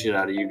appreciate the shit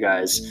out of you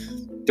guys.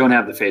 Don't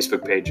have the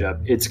Facebook page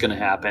up. It's going to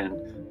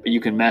happen. But you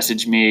can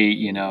message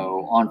me,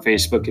 on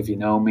Facebook if you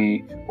know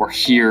me, or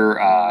here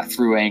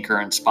through Anchor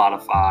and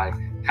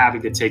Spotify. Happy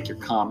to take your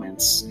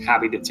comments.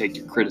 Happy to take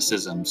your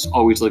criticisms.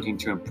 Always looking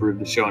to improve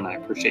the show, and I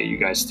appreciate you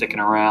guys sticking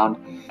around.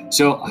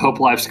 So I hope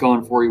life's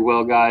going for you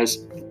well, guys.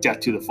 Death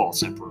to the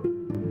false emperor.